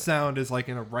achieves it. sound is like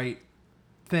in a right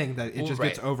thing that it Well, just right.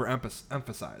 gets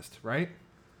overemphasized, right?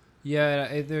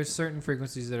 Yeah, there's certain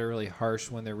frequencies that are really harsh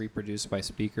when they're reproduced by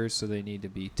speakers, so they need to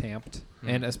be tamped.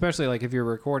 And especially like if you're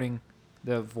recording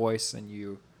the voice and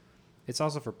you, it's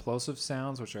also for plosive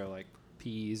sounds, which are like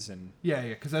P's and. Yeah,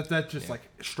 because that's just like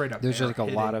straight up. There's air just like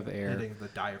a lot of air. hitting the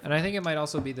diaphragm. And I think it might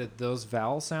also be that those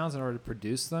vowel sounds, in order to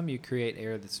produce them, you create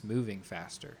air that's moving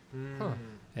faster,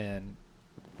 and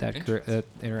that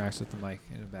interacts with the mic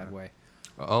in a bad way.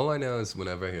 All I know is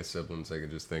whenever I hear sibilance, I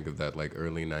can just think of that like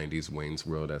early '90s Wayne's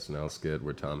World SNL skit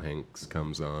where Tom Hanks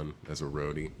comes on as a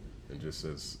roadie and just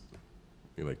says,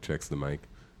 he like checks the mic.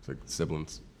 It's like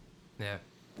sibilance. Yeah.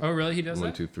 Oh, really? He does 1,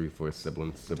 that? 2, 3, 4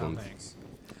 sibilance. Tom Hanks.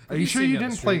 Are you sure you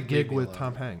didn't play a gig with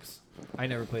Tom Hanks? I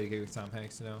never played a gig with Tom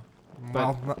Hanks, no.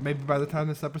 Well, maybe by the time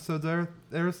this episode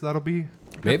airs, that'll be.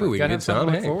 Maybe we Gotta can have something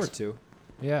Tom to look forward Hanks. to.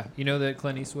 Yeah. You know that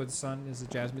Clint Eastwood's son is a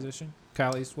jazz musician?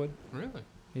 Kyle Eastwood? Really?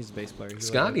 He's a bass player. He's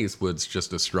Scott really Eastwood's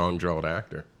just a strong-jawed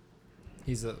actor. good.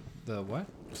 He's the what?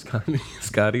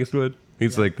 Scott Eastwood?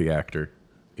 He's like the actor,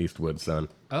 Eastwood's son.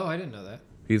 Oh, I didn't know that.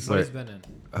 He's What like, he's been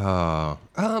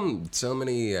in? so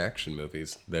many action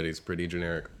movies that he's pretty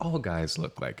generic. All guys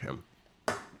look like him.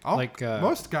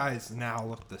 Most guys now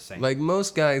look the same. Like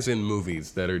most guys in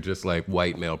movies that are just like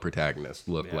white male protagonists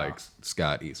look Yeah. like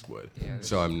Scott Eastwood. Yeah,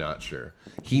 So I'm not sure.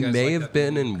 He guys may like have that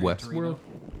been movie, in Gran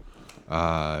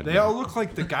Westworld. They all look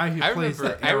like the guy who I plays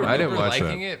remember, the I arrow. remember didn't watch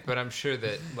liking that. it, but I'm sure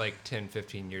that like 10,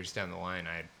 15 years down the line,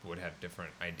 I would have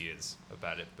different ideas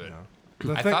about it. But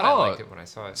The I thing- thought I liked it when I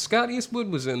saw it. Scott Eastwood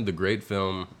was in the great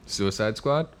film Suicide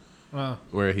Squad, Oh,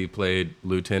 where he played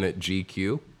Lieutenant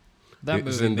GQ. that He movie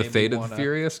was in The made me Fate of the wanna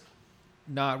Furious.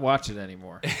 Not watch it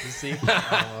anymore. You see?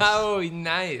 Oh,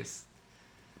 nice.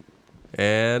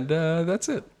 And that's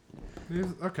it.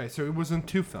 Okay, so he was in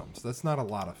 2 films. That's not a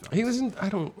lot of films. He was in.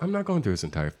 I'm not going through his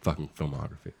entire fucking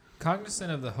filmography.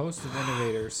 Cognizant of the host of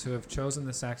innovators who have chosen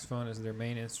the saxophone as their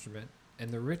main instrument and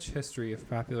the rich history of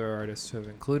popular artists who have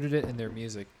included it in their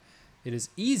music, it is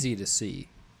easy to see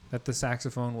that the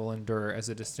saxophone will endure as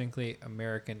a distinctly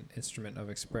American instrument of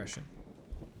expression.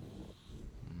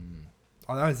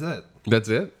 Oh, that was it. That's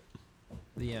it.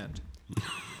 The end.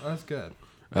 That's good.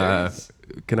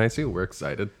 Can I see we're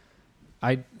excited?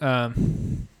 No.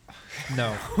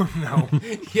 No.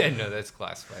 Yeah, no, that's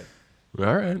classified.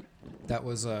 All right. That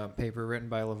was a paper written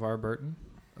by LeVar Burton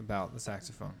about the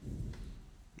saxophone,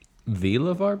 The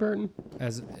LeVar Burton?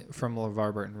 as from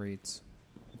LeVar Burton Reads.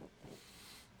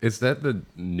 Is that the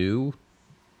new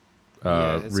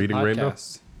Yeah, it's a Reading Rainbow?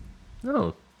 podcast.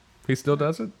 No. He still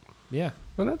does it? Yeah,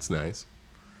 Well, that's nice.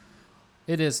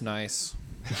 it is nice.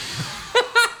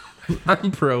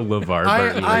 I'm pro LeVar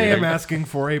Burton. I am reading. asking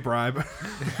for a bribe.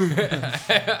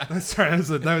 Sorry,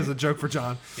 that was a joke for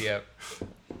John. Yep.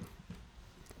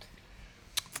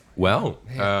 Well,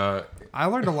 I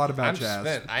learned a lot about I'm jazz.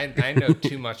 spent. I know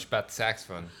too much about the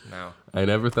saxophone now. I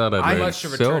never thought I'd Too learn much to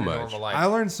so return to much. normal life. I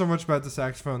learned so much about the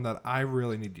saxophone that I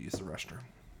really need to use the restroom.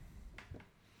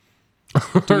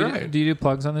 Do, All you, right. do you do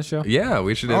plugs on this show? Yeah,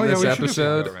 we should end Oh, yeah, this we should do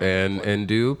episode plugs. and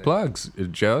do plugs.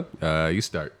 Joe, you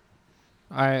start.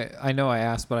 I know I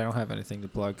asked, but I don't have anything to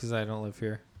plug because I don't live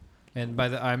here. And by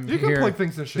the I'm You can here. plug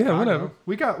things in Chicago. whatever.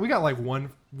 We got like one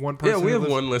person. Yeah, we who have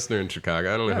lives- one listener in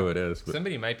Chicago. I don't know Yeah. who it is. But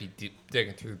Somebody might be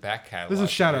digging through the back catalog. This is a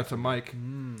shout out to Mike.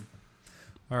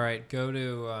 All right, go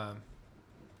to.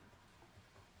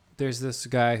 There's this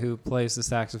guy who plays the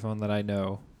saxophone that I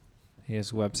know. He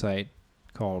has a website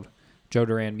called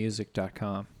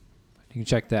joeduranmusic.com. You can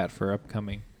check that for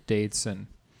upcoming dates and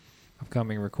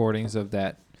upcoming recordings of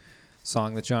that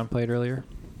song that John played earlier.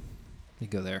 You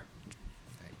go there.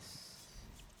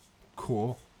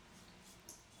 Cool.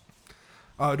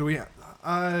 Do we?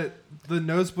 The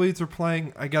Nosebleeds are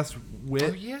playing. I guess Oh,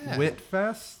 yeah.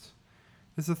 Whitfest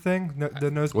is a thing. No, the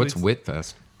Nosebleeds. What's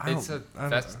Whitfest? I It's don't- a I don't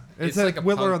fest- know. it's like a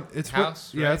Whittler punk on. It's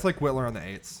house, yeah. right? It's like Whittler on the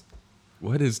 8s.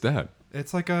 What is that?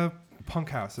 It's like a punk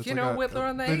house. It's You like know a, Whittler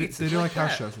on the they, 8s, They it's do like like house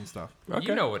that. shows and stuff. Okay.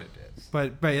 You know what it is.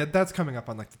 But yeah, that's coming up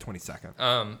on like the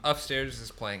 22nd. Upstairs is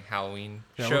playing Halloween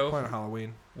Yeah, we're show playing on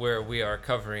Halloween. where we are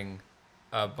covering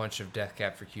a bunch of Death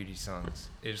Cab for Cutie songs.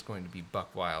 It is going to be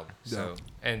buck wild. So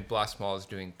and Blossmall is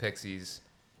doing Pixies,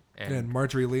 and And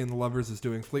Marjorie Lee and the Lovers is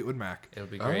doing Fleetwood Mac. it'll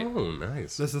be great. Oh,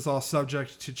 nice. This is all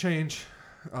subject to change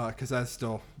because that's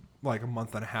still like a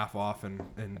month and a half off, and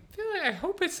I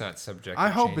hope it's not subject. I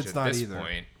to hope change it's at not this either.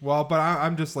 Point. Well, but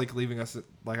I'm just like leaving us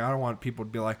like I don't want people to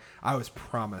be like I was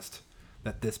promised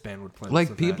that this band would play. Like,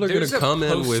 this people are event. There's gonna a come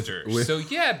in with- poster. So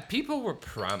yeah, people were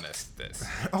promised this.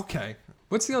 Okay.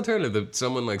 What's the alternative? That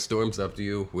someone like storms up to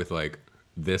you with like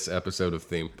this episode of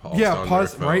Theme paused Yeah, on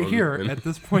pause their right phone, here and at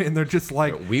this point, and they're just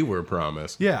like, we were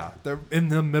promised. yeah, they're in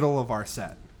the middle of our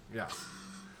set. Yeah.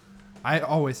 I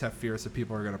always have fears that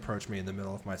people are going to approach me in the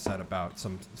middle of my set about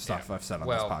some stuff Yeah. I've said on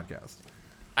Well, this podcast.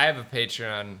 I have a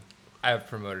Patreon. I have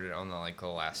promoted it on the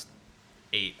last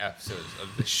 8 episodes of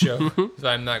the show, so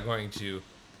I'm not going to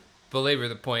belabor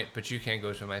the point. But you can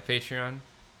go to my Patreon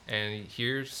and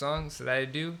hear songs that I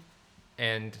do,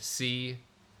 and see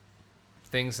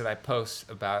things that I post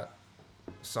about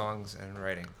songs and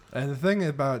writing. And the thing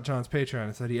about John's Patreon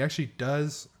is that he actually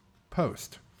does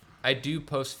post. I do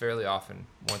post fairly often,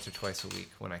 once or twice a week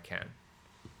when I can.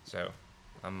 So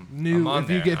I'm on If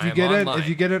you there. get I'm online. if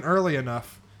you get in early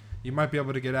enough, you might be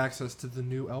able to get access to the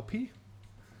new LP.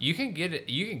 You can get it.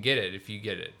 You can get it if you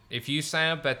get it. If you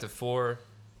sign up at the $4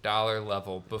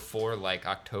 level before like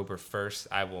October 1st,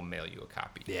 I will mail you a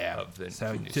copy of the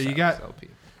So new you Cyrus got LP.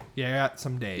 I got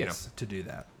some days to do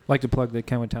that. I'd like to plug the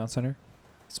Kenwood Town Center,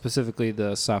 specifically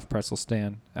the soft pretzel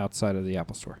stand outside of the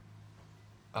Apple Store.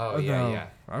 Oh, No. yeah.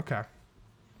 Okay.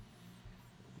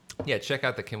 Yeah, check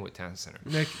out the Kenwood Town Center.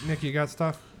 Nick, you got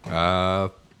stuff?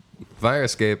 Fire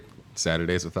Escape,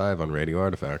 Saturdays at 5 on Radio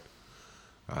Artifact.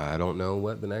 I don't know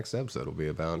what the next episode will be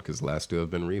about because the last two have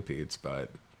been repeats,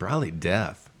 but probably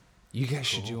death. You guys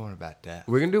should do one about death.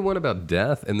 We're gonna do one about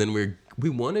death, and then we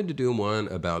wanted to do one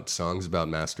about songs about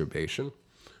masturbation,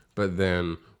 but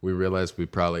then we realized we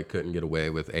probably couldn't get away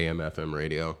with AM/FM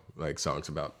radio, like songs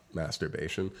about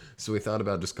masturbation. So we thought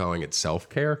about just calling it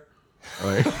self-care.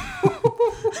 Like,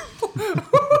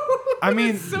 I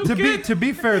mean, to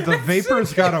be fair, the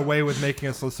Vapors got away with making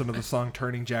us listen to the song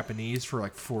 "Turning Japanese" for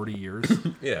like 40 years.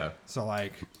 yeah. So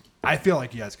like, I feel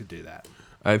like you guys could do that.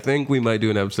 I think we might do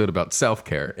an episode about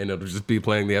self-care, and it'll just be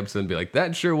playing the episode and be like,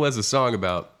 that sure was a song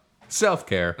about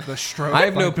self-care. The Stroke I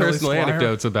have by no Billy personal Squier.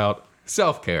 anecdotes about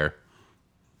self-care.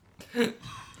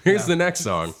 Here's the next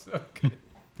song. Yeah,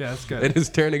 that's good. It is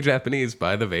Turning Japanese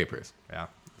by the Vapors. Yeah,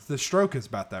 the Stroke is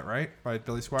about that, right? By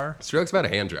Billy Squier. Stroke's about a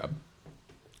hand job,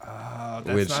 That's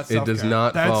which not it does self-care.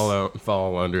 not That's-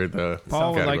 fall under the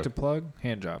Paul would category. like to plug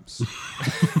hand jobs.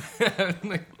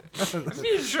 Have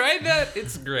you tried that?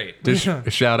 It's great. Just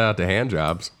shout out to hand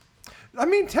jobs. I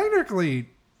mean, technically,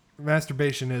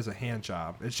 masturbation is a hand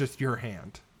job. It's just your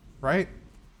hand, right?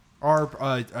 Or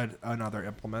another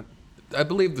implement. I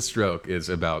believe the stroke is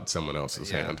about someone else's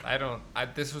Yeah,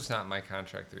 hand. This was not my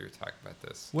contract that we were talking about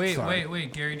this. Sorry.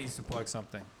 Gary needs to plug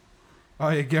something. Oh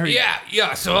yeah, Gary.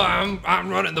 Yeah. So I'm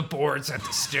running the boards at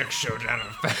the Stick Show down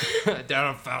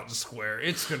on Fountain Square.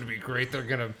 It's gonna be great. They're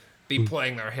gonna be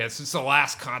playing their hits. It's the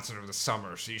last concert of the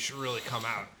summer, so you should really come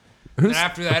out. And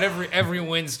after that, every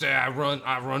Wednesday I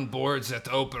run boards at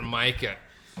the open mic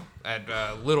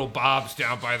at Little Bob's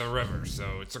down by the river.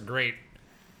 So it's a great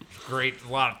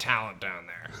lot of talent down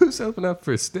there. Who's open up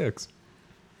for Sticks?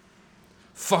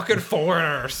 Fucking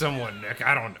Foreigner or someone, Nick.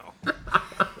 I don't know.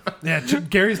 Yeah,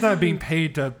 Gary's not being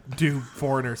paid to do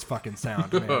Foreigner's fucking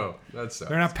sound, man. Oh, that sucks.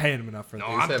 They're not paying him enough for No,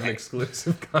 that. You just I'm have an paid.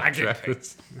 exclusive I get contract. paid.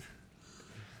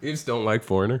 You just don't like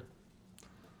Foreigner?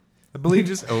 I You believe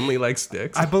just only like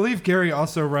Sticks? I believe Gary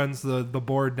also runs the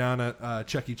board down at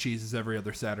Chuck E. Cheese's every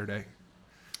other Saturday.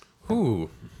 Ooh.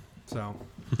 So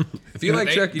If you like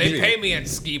Chuck E. They Cheese. pay me in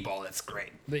skee ball. It's great.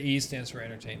 The E stands for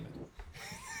entertainment.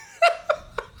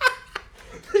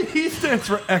 he stands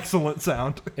for excellent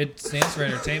sound. It stands for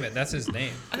entertainment. That's his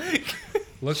name.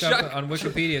 Look up on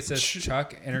Wikipedia. It says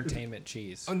Chuck Entertainment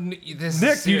Cheese. Oh, this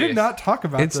Nick, is you serious. did not talk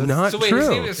about It's this. not So wait, his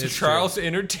name true. is It's Charles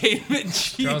Entertainment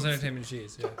Cheese. Charles Entertainment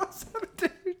Cheese. Yeah.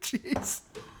 Cheese.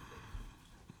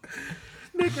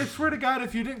 Nick, I swear to God,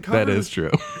 if you didn't cover That this, is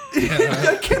true.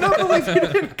 I cannot believe you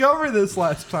didn't cover this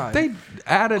last time. They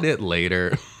added it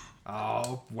later.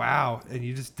 Oh wow! And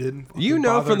you just didn't. You fucking know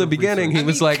bother from the to beginning research. he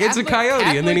was like, it's a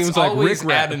coyote. And then he was like, always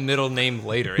Rick add a Rapp. middle name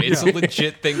later. It's a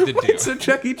legit thing to do. It's a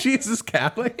Chuck E. Cheese's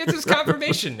Catholic. It's his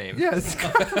confirmation name. Yes.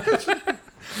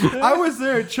 I was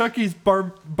there at Chucky's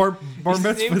bar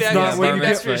mitzvah. Named It's after- not it's when named you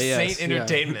after get, yes, Saint yeah.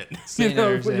 Entertainment. you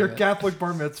know, when your Catholic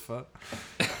bar mitzvah.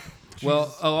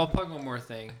 Well, I'll plug one more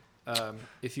thing.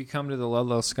 If you come to the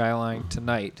Ludlow Skyline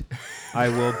tonight, I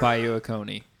will buy you a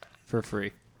Coney for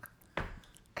free.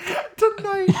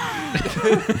 Tonight.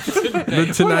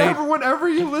 Tonight. Whenever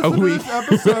you listen to week. this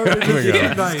episode, it Oh my is God.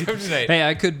 tonight. Come tonight. Hey,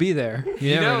 I could be there.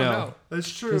 You never don't know. know. That's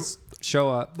true. Just show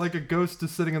up. Like a ghost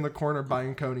is sitting in the corner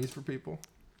buying conies for people.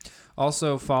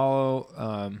 Also,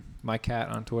 follow my cat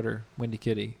on Twitter, Windy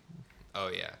Kitty. Oh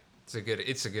yeah, it's a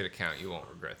good account. You won't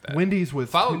regret that. Wendy's with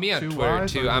Follow two- me on two Twitter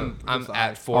Ys too. or I'm just I?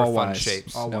 at Four All Fun wise.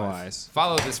 Shapes. All no wise. eyes.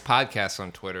 Follow this podcast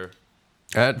on Twitter.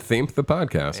 At Themp the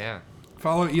Podcast. Yeah.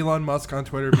 Follow Elon Musk on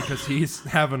Twitter because he's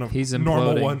having a He's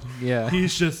normal imploding. one. Yeah.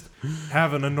 He's just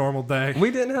having a normal day. We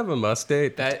didn't have a must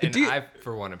date. That and do, you, I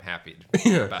for one am happy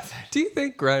Yeah. about that. do you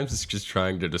think Grimes is just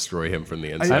trying to destroy him from the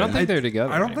inside? I don't think they're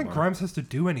together I don't think anymore. Grimes has to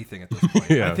do anything at this point.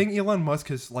 Yeah. I think Elon Musk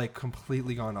has like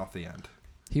completely gone off the end.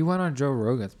 He went on Joe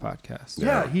Rogan's podcast.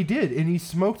 Yeah, he did, and he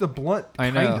smoked a blunt. I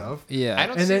know. Kind of. Yeah. I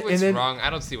don't And see then- what's and then- wrong. I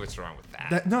don't see what's wrong with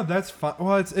that. No, that's fine.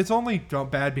 Well, it's only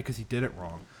bad because he did it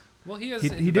wrong. Well, he has He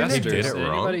didn't investors. did it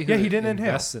wrong. Anybody who Yeah, he didn't inhale.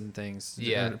 invests in things.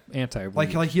 Yeah. Anti. Like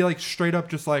he straight up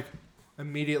just like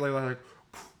immediately like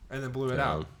and then blew it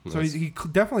Yeah, out. So that's- he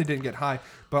definitely didn't get high,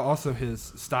 but also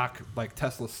his stock, like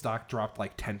Tesla's stock, dropped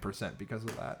like 10% because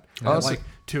of that. And Also- like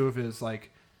two of his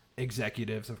like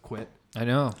executives have quit. I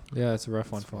know. Yeah, it's a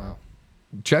rough one for a while.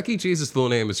 Chuck E. Cheese's full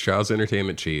name is Charles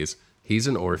Entertainment Cheese. He's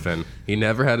an orphan. He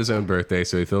never had his own birthday,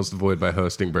 so he fills the void by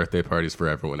hosting birthday parties for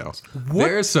everyone else.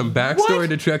 There's some backstory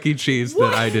to Chuck E. Cheese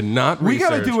that I did not We research.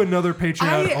 gotta do another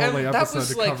Patreon-only that episode was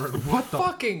to like cover what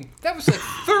the that was like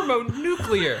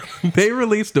thermonuclear. They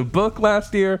released a book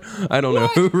last year. I don't know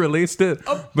who released it.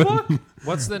 But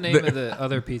What's the name of the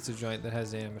other pizza joint that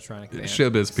has the animatronic band?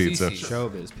 Showbiz Pizza. Cece's.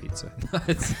 Showbiz Pizza.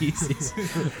 It's Feces.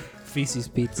 Feces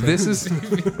Pizza. This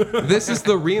is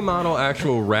the remodel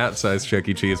actual rat-sized Chuck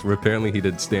E. Cheese, where apparently he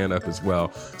did stand-up as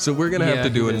well. So we're gonna have Yeah, to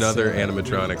do he did another stand-up.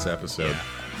 animatronics episode.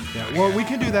 Yeah, well, we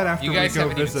can do that after You we guys go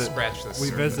haven't even visit. scratched the We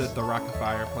surface. visit the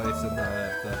Rockefeller place and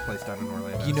the place down in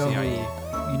Orlando. You know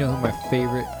CIE. who my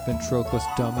favorite ventriloquist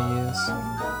dummy is?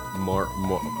 More.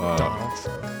 Donald.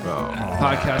 Oh.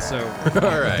 Podcast over.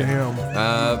 All right.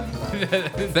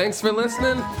 Damn. Thanks for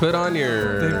listening. Put on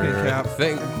your Thinking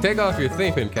cap. Take off your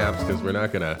thinking caps because we're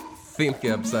not gonna think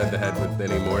you upside the head with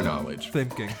any more knowledge.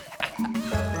 Thinking.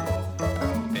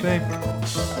 Think.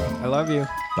 I love you.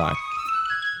 Bye.